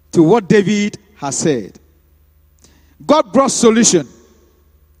to what David has said. God brought solution.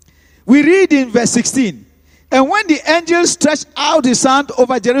 We read in verse 16. And when the angel stretched out his hand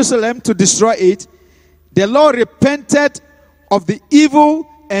over Jerusalem to destroy it, the Lord repented of the evil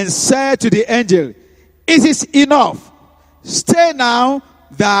and said to the angel, it is enough. Stay now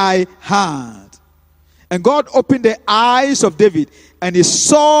thy hand. And God opened the eyes of David, and he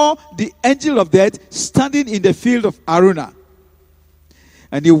saw the angel of death standing in the field of Aruna.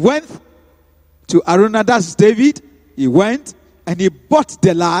 And he went to Aruna, that's David. He went and he bought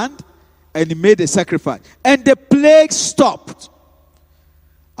the land and he made a sacrifice. And the plague stopped.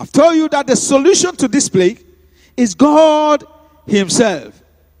 I've told you that the solution to this plague is God himself.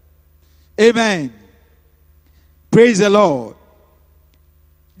 Amen. Praise the Lord.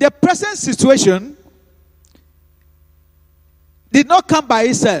 The present situation did not come by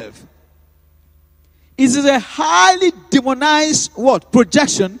itself. It is a highly demonized word,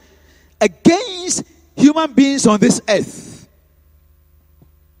 projection against human beings on this earth.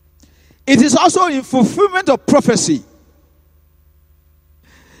 It is also in fulfillment of prophecy.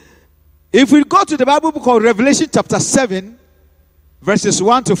 If we go to the Bible book of Revelation chapter 7, verses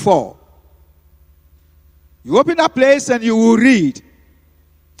 1 to 4. You open that place and you will read.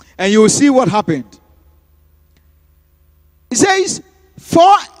 And you will see what happened. It says,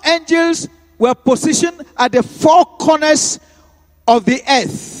 4 angels were positioned at the 4 corners of the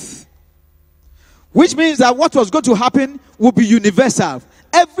earth. Which means that what was going to happen would be universal.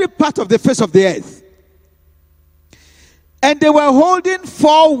 Every part of the face of the earth. And they were holding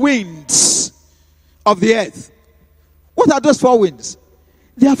 4 winds of the earth. What are those 4 winds?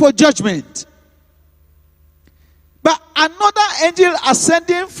 They are for judgment. But another angel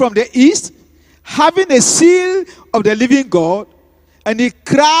ascending from the east, having a seal of the living God, and he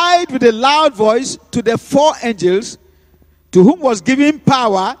cried with a loud voice to the 4 angels, to whom was given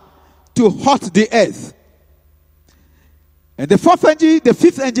power to hurt the earth. And the 4th angel, the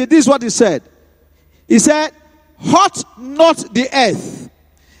 5th angel, this is what he said. He said, hurt not the earth,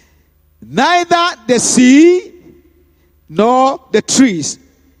 neither the sea, nor the trees.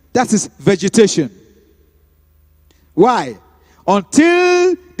 That is vegetation. Why?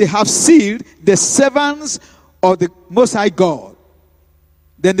 Until they have sealed the servants of the Most High God.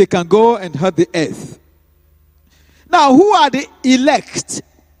 Then they can go and hurt the earth. Now, who are the elect?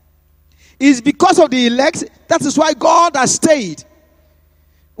 It's because of the elect. That is why God has stayed.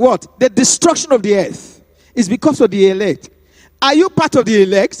 What? The destruction of the earth is because of the elect. Are you part of the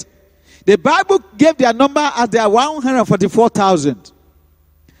elect? The Bible gave their number as their 144,000.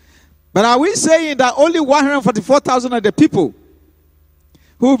 But are we saying that only 144,000 are the people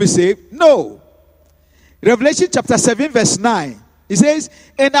who will be saved? No. Revelation chapter 7 verse 9. It says,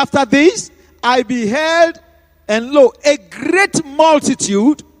 and after this I beheld, and lo, a great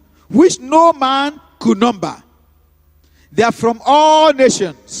multitude which no man could number. They are from all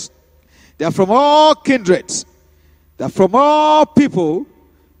nations. They are from all kindreds. They are from all people.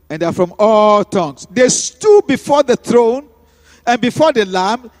 And they are from all tongues. They stood before the throne and before the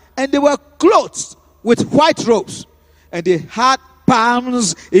Lamb, and they were clothed with white robes, and they had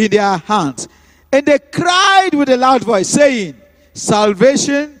palms in their hands. And they cried with a loud voice, saying,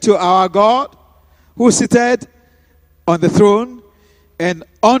 salvation to our God, who sitteth on the throne, and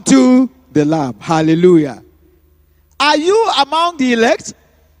unto the Lamb. Hallelujah. Are you among the elect?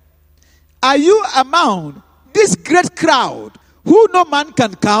 Are you among this great crowd who no man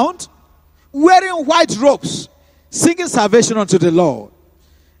can count, wearing white robes, singing salvation unto the Lord?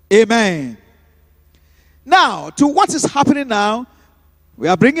 Amen. Now, to what is happening now, we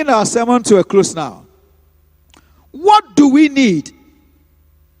are bringing our sermon to a close now. What do we need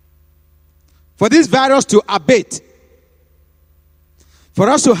for this virus to abate? For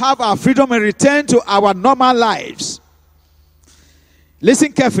us to have our freedom and return to our normal lives?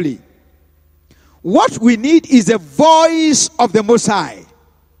 Listen carefully. What we need is the voice of the Most High.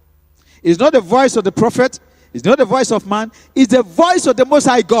 It's not the voice of the prophet. It's not the voice of man. It's the voice of the Most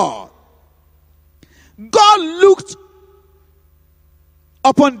High God. God looked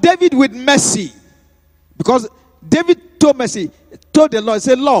upon David with mercy. Because David told the Lord,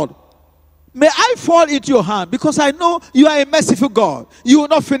 said, Lord, may I fall into your hand, because I know you are a merciful God. You will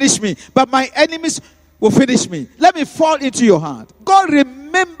not finish me, but my enemies will finish me. Let me fall into your hand. God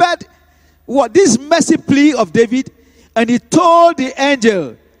remembered what this mercy plea of David, and he told the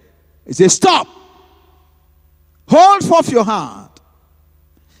angel, he said, stop. Hold forth your hand.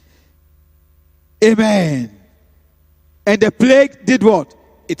 Amen. And the plague did what?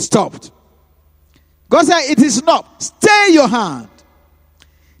 It stopped. God said, it is not. Stay your hand.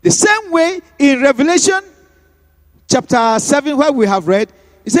 The same way in Revelation chapter 7, where we have read,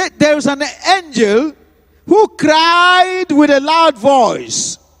 he said, there is an angel who cried with a loud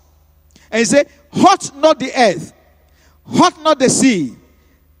voice. And he said, hurt not the earth, hurt not the sea,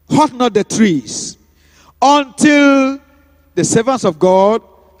 hurt not the trees, until the servants of God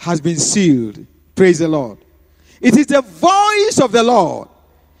has been sealed. Praise the Lord. It is the voice of the Lord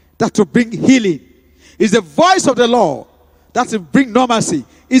that will bring healing. It's the voice of the Lord that will bring normalcy.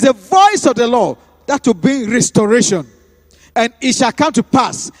 It's the voice of the Lord that will bring restoration. And it shall come to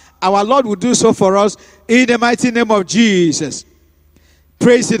pass. Our Lord will do so for us in the mighty name of Jesus.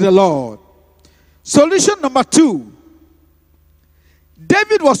 Praise the Lord. Solution number 2.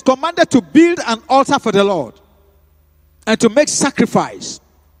 David was commanded to build an altar for the Lord and to make sacrifice.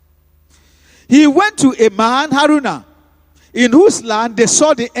 He went to a man, Haruna, in whose land they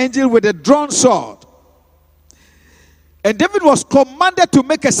saw the angel with a drawn sword. And David was commanded to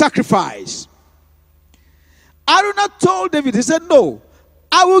make a sacrifice. Haruna told David, he said, no,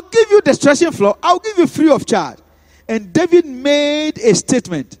 I will give you the threshing floor. I will give you free of charge. And David made a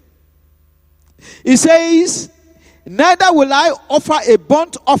statement. He says, neither will I offer a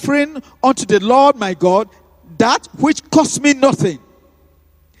burnt offering unto the Lord my God, that which costs me nothing.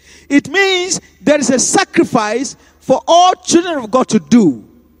 It means there is a sacrifice for all children of God to do.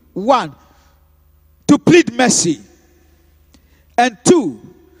 1, to plead mercy. And 2,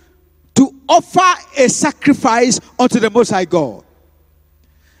 to offer a sacrifice unto the Most High God.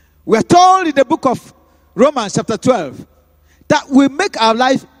 We are told in the book of Romans chapter 12 that we make our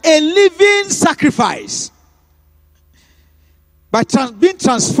life a living sacrifice by being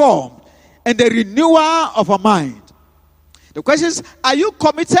transformed and the renewal of our mind. The question is, are you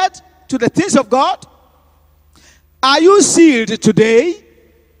committed to the things of God? Are you sealed today?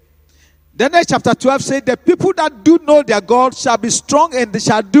 Daniel chapter 12 says, the people that do know their God shall be strong and they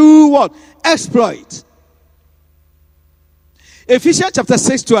shall do what? Exploit. Ephesians chapter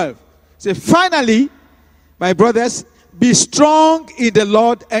 6:12 says, finally, my brothers, be strong in the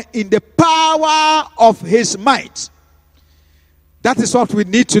Lord and in the power of his might. That is what we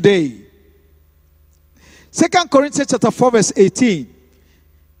need today. 2 Corinthians chapter 4 verse 18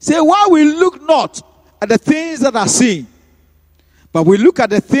 say, why we look not at the things that are seen, but we look at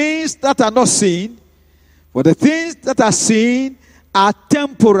the things that are not seen, for the things that are seen are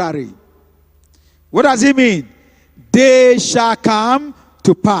temporary. What does it mean? They shall come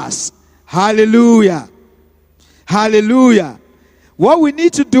to pass. Hallelujah. Hallelujah. What we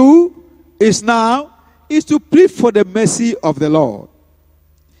need to do is to plead for the mercy of the Lord.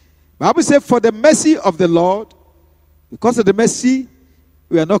 The Bible says, for the mercy of the Lord, because of the mercy,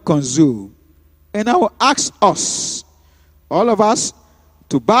 we are not consumed. And I will ask us, all of us,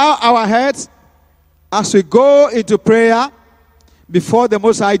 to bow our heads as we go into prayer before the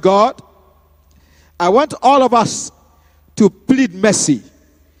Most High God. I want all of us to plead mercy.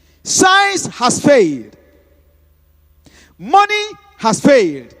 Science has failed. Money has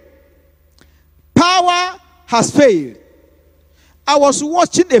failed. Power has failed. I was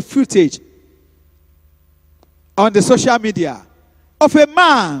watching a footage on the social media of a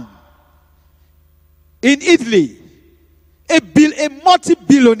man in Italy, a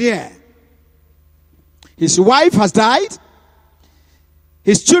multi-billionaire. His wife has died.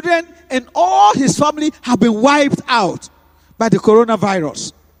 His children and all his family have been wiped out by the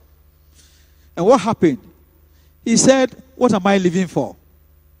coronavirus. And what happened? He said, what am I living for?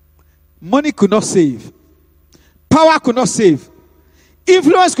 Money could not save. Power could not save.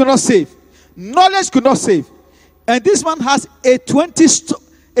 Influence could not save. Knowledge could not save. And this man has a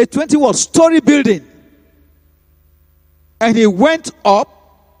 20-story building. And he went up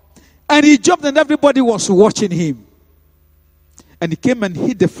and he jumped and everybody was watching him. And he came and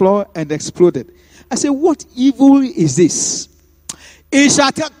hit the floor and exploded. I said, what evil is this? It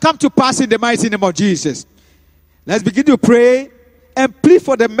shall come to pass in the mighty name of Jesus. Let's begin to pray and plead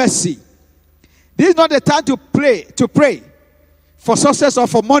for the mercy. This is not the time to pray for success or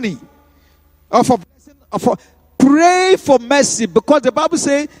for money or for blessing or for pray for mercy, because the Bible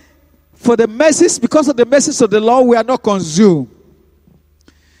says, for the mercies, because of the mercies of the Lord, we are not consumed.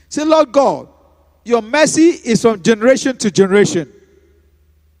 Say, Lord God, your mercy is from generation to generation.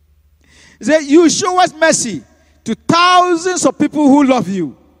 He said, you show us mercy to thousands of people who love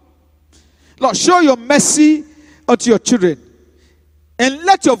you. Lord, show your mercy unto your children. And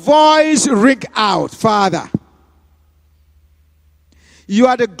let your voice ring out, Father. You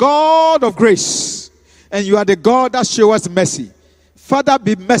are the God of grace. And you are the God that shows us mercy. Father,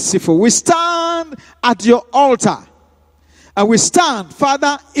 be merciful. We stand at your altar. And we stand,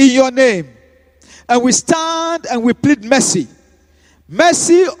 Father, in your name. And we stand and we plead mercy.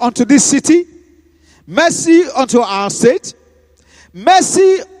 Mercy unto this city. Mercy unto our state.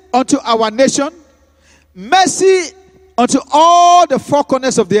 Mercy unto our nation. Mercy unto all the four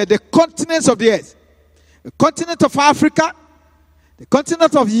corners of the earth, the continents of the earth. The continent of Africa. The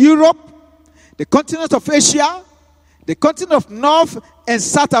continent of Europe. The continent of Asia. The continent of North and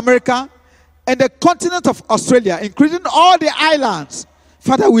South America. And the continent of Australia, including all the islands.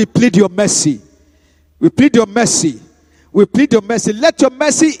 Father, we plead your mercy. We plead your mercy. We plead your mercy. Let your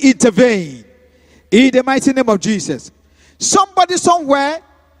mercy intervene. In the mighty name of Jesus. Somebody somewhere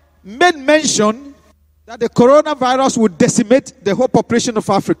made mention that the coronavirus would decimate the whole population of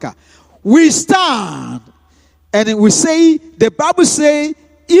Africa. We stand and we say, the Bible says,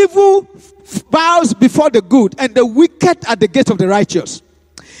 evil bows before the good and the wicked at the gate of the righteous.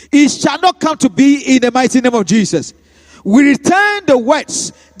 It shall not come to be in the mighty name of Jesus. We return the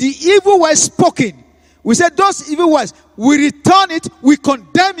words, the evil words spoken. We said those evil words, we return it, we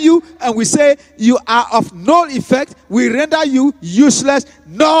condemn you, and we say you are of no effect. We render you useless,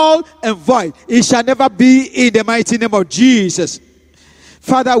 null and void. It shall never be in the mighty name of Jesus.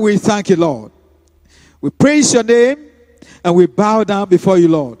 Father, we thank you, Lord. We praise your name and we bow down before you,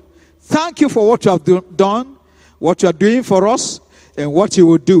 Lord. Thank you for what you have done, what you are doing for us, and what you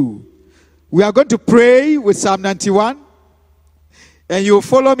will do. We are going to pray with Psalm 91. And you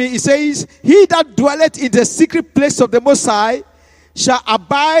follow me. It says, he that dwelleth in the secret place of the Most High shall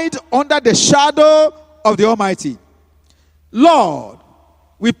abide under the shadow of the Almighty. Lord,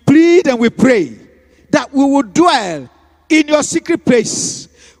 we plead and we pray that we will dwell in your secret place.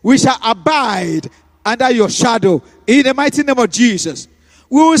 We shall abide under your shadow in the mighty name of Jesus.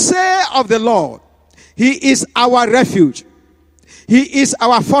 We will say of the Lord, He is our refuge. He is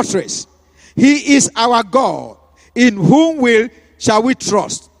our fortress. He is our God. In whom shall we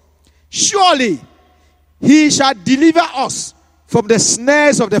trust? Surely He shall deliver us from the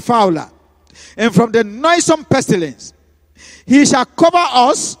snares of the fowler and from the noisome pestilence. He shall cover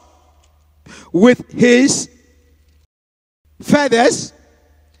us with His feathers,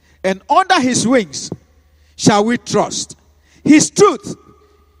 and under His wings shall we trust. His truth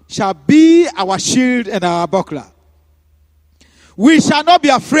shall be our shield and our buckler. We shall not be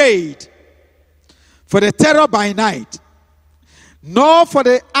afraid for the terror by night, nor for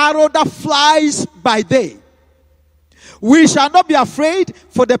the arrow that flies by day. We shall not be afraid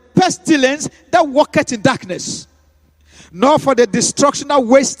for the pestilence that walketh in darkness, nor for the destruction that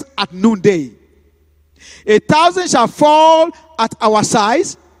wastes at noonday. 1,000 shall fall at our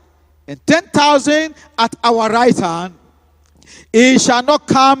sides, and 10,000 at our right hand. It shall not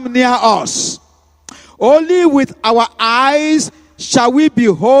come near us. Only with our eyes shall we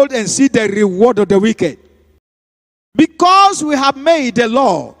behold and see the reward of the wicked. Because we have made the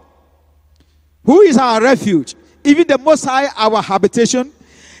Lord, who is our refuge, even the Most High our habitation,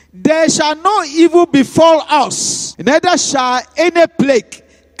 there shall no evil befall us, neither shall any plague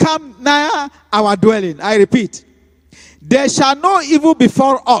come nigh our dwelling. I repeat, there shall no evil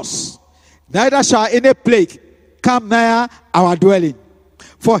befall us, neither shall any plague come nigh our dwelling.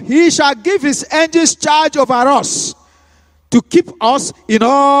 For He shall give His angels charge over us, to keep us in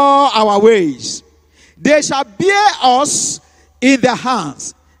all our ways. They shall bear us in their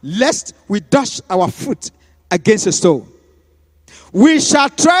hands, lest we dash our foot against a stone. We shall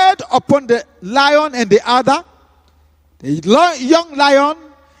tread upon the lion and the adder, the young lion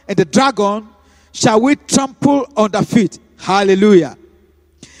and the dragon shall we trample under feet. Hallelujah.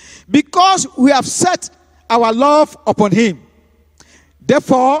 Because we have set our love upon Him,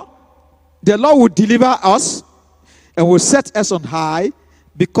 therefore the Lord will deliver us and will set us on high,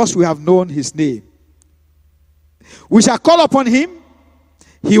 because we have known His name. We shall call upon Him,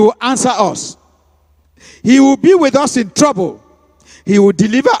 He will answer us. He will be with us in trouble. He will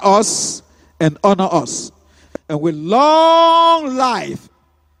deliver us and honor us. And with long life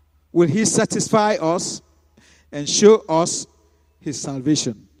will He satisfy us and show us His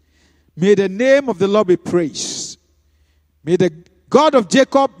salvation. May the name of the Lord be praised. May the God of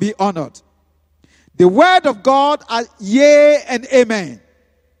Jacob be honored. The word of God are yea and amen.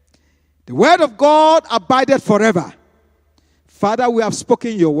 The word of God abideth forever. Father, we have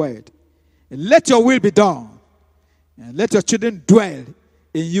spoken your word. And let your will be done. And let your children dwell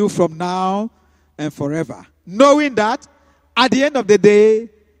in you from now and forever. Knowing that at the end of the day,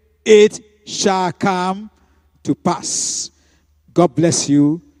 it shall come to pass. God bless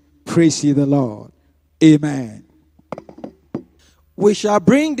you. Praise ye the Lord. Amen. We shall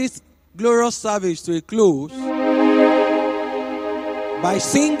bring this glorious service to a close by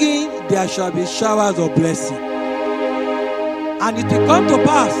singing, "There shall be showers of blessing." And it will come to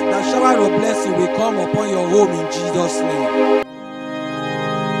pass that shower of blessing will come upon your home in Jesus' name.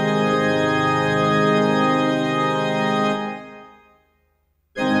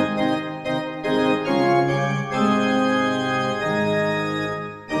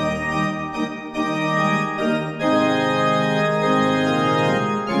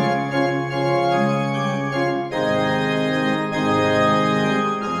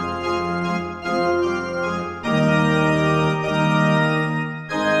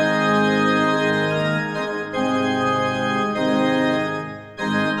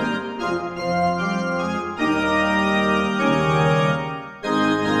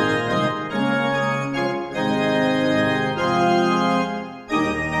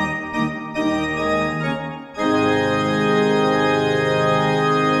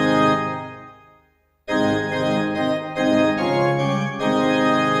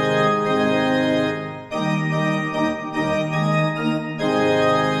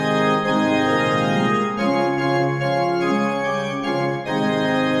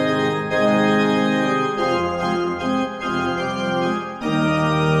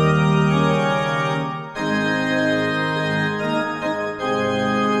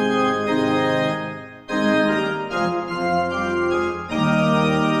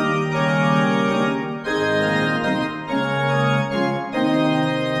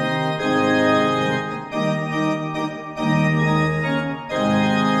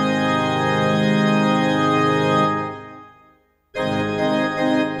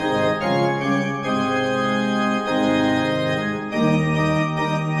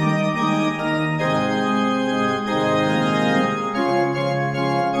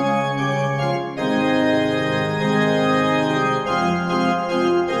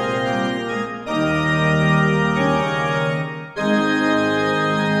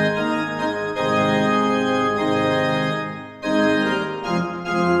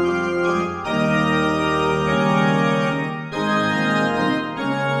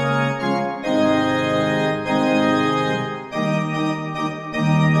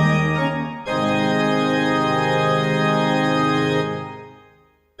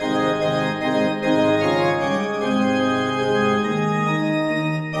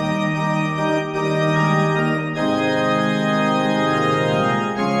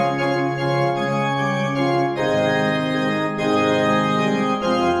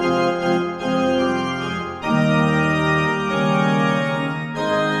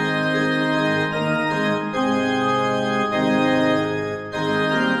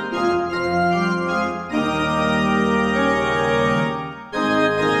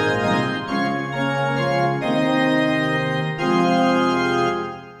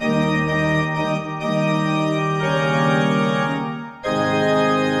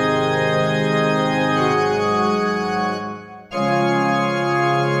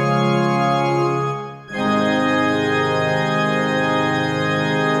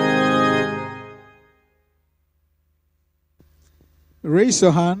 Raise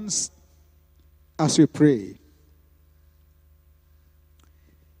your hands as we pray.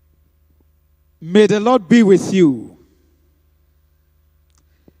 May the Lord be with you.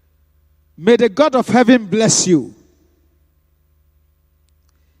 May the God of heaven bless you.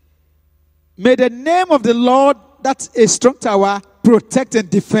 May the name of the Lord, that's a strong tower, protect and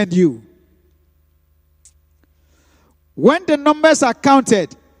defend you. When the numbers are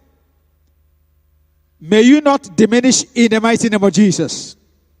counted, may you not diminish in the mighty name of Jesus.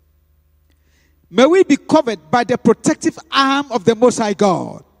 May we be covered by the protective arm of the Most High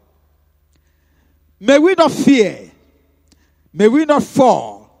God. May we not fear. May we not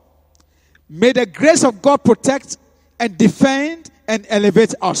fall. May the grace of God protect and defend and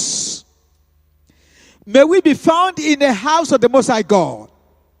elevate us. May we be found in the house of the Most High God.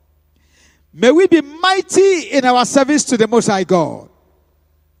 May we be mighty in our service to the Most High God.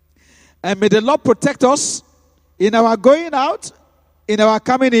 And may the Lord protect us in our going out, in our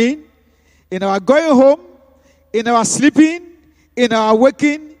coming in our going home, in our sleeping, in our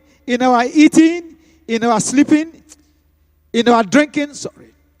waking, in our eating, in our sleeping, in our drinking.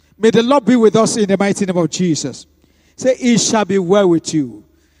 Sorry. May the Lord be with us in the mighty name of Jesus. Say, it shall be well with you.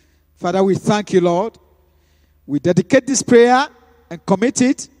 Father, we thank you, Lord. We dedicate this prayer and commit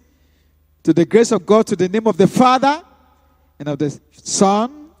it to the grace of God, to the name of the Father, and of the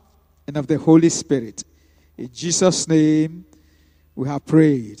Son, and of the Holy Spirit. In Jesus' name, we have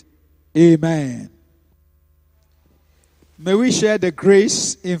prayed. Amen. May we share the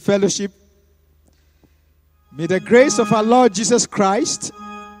grace in fellowship. May the grace of our Lord Jesus Christ,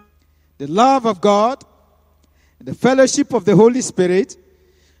 the love of God, and the fellowship of the Holy Spirit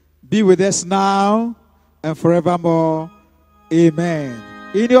be with us now and forevermore. Amen.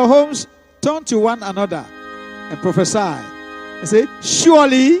 In your homes, turn to one another and prophesy and say,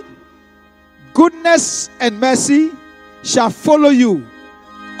 surely goodness and mercy shall follow you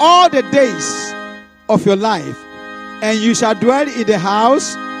all the days of your life, and you shall dwell in the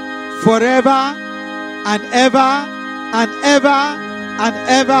house forever and ever and ever and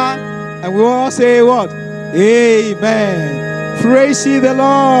ever. And we all say what? Amen. Praise ye the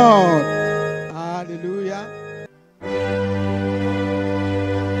Lord.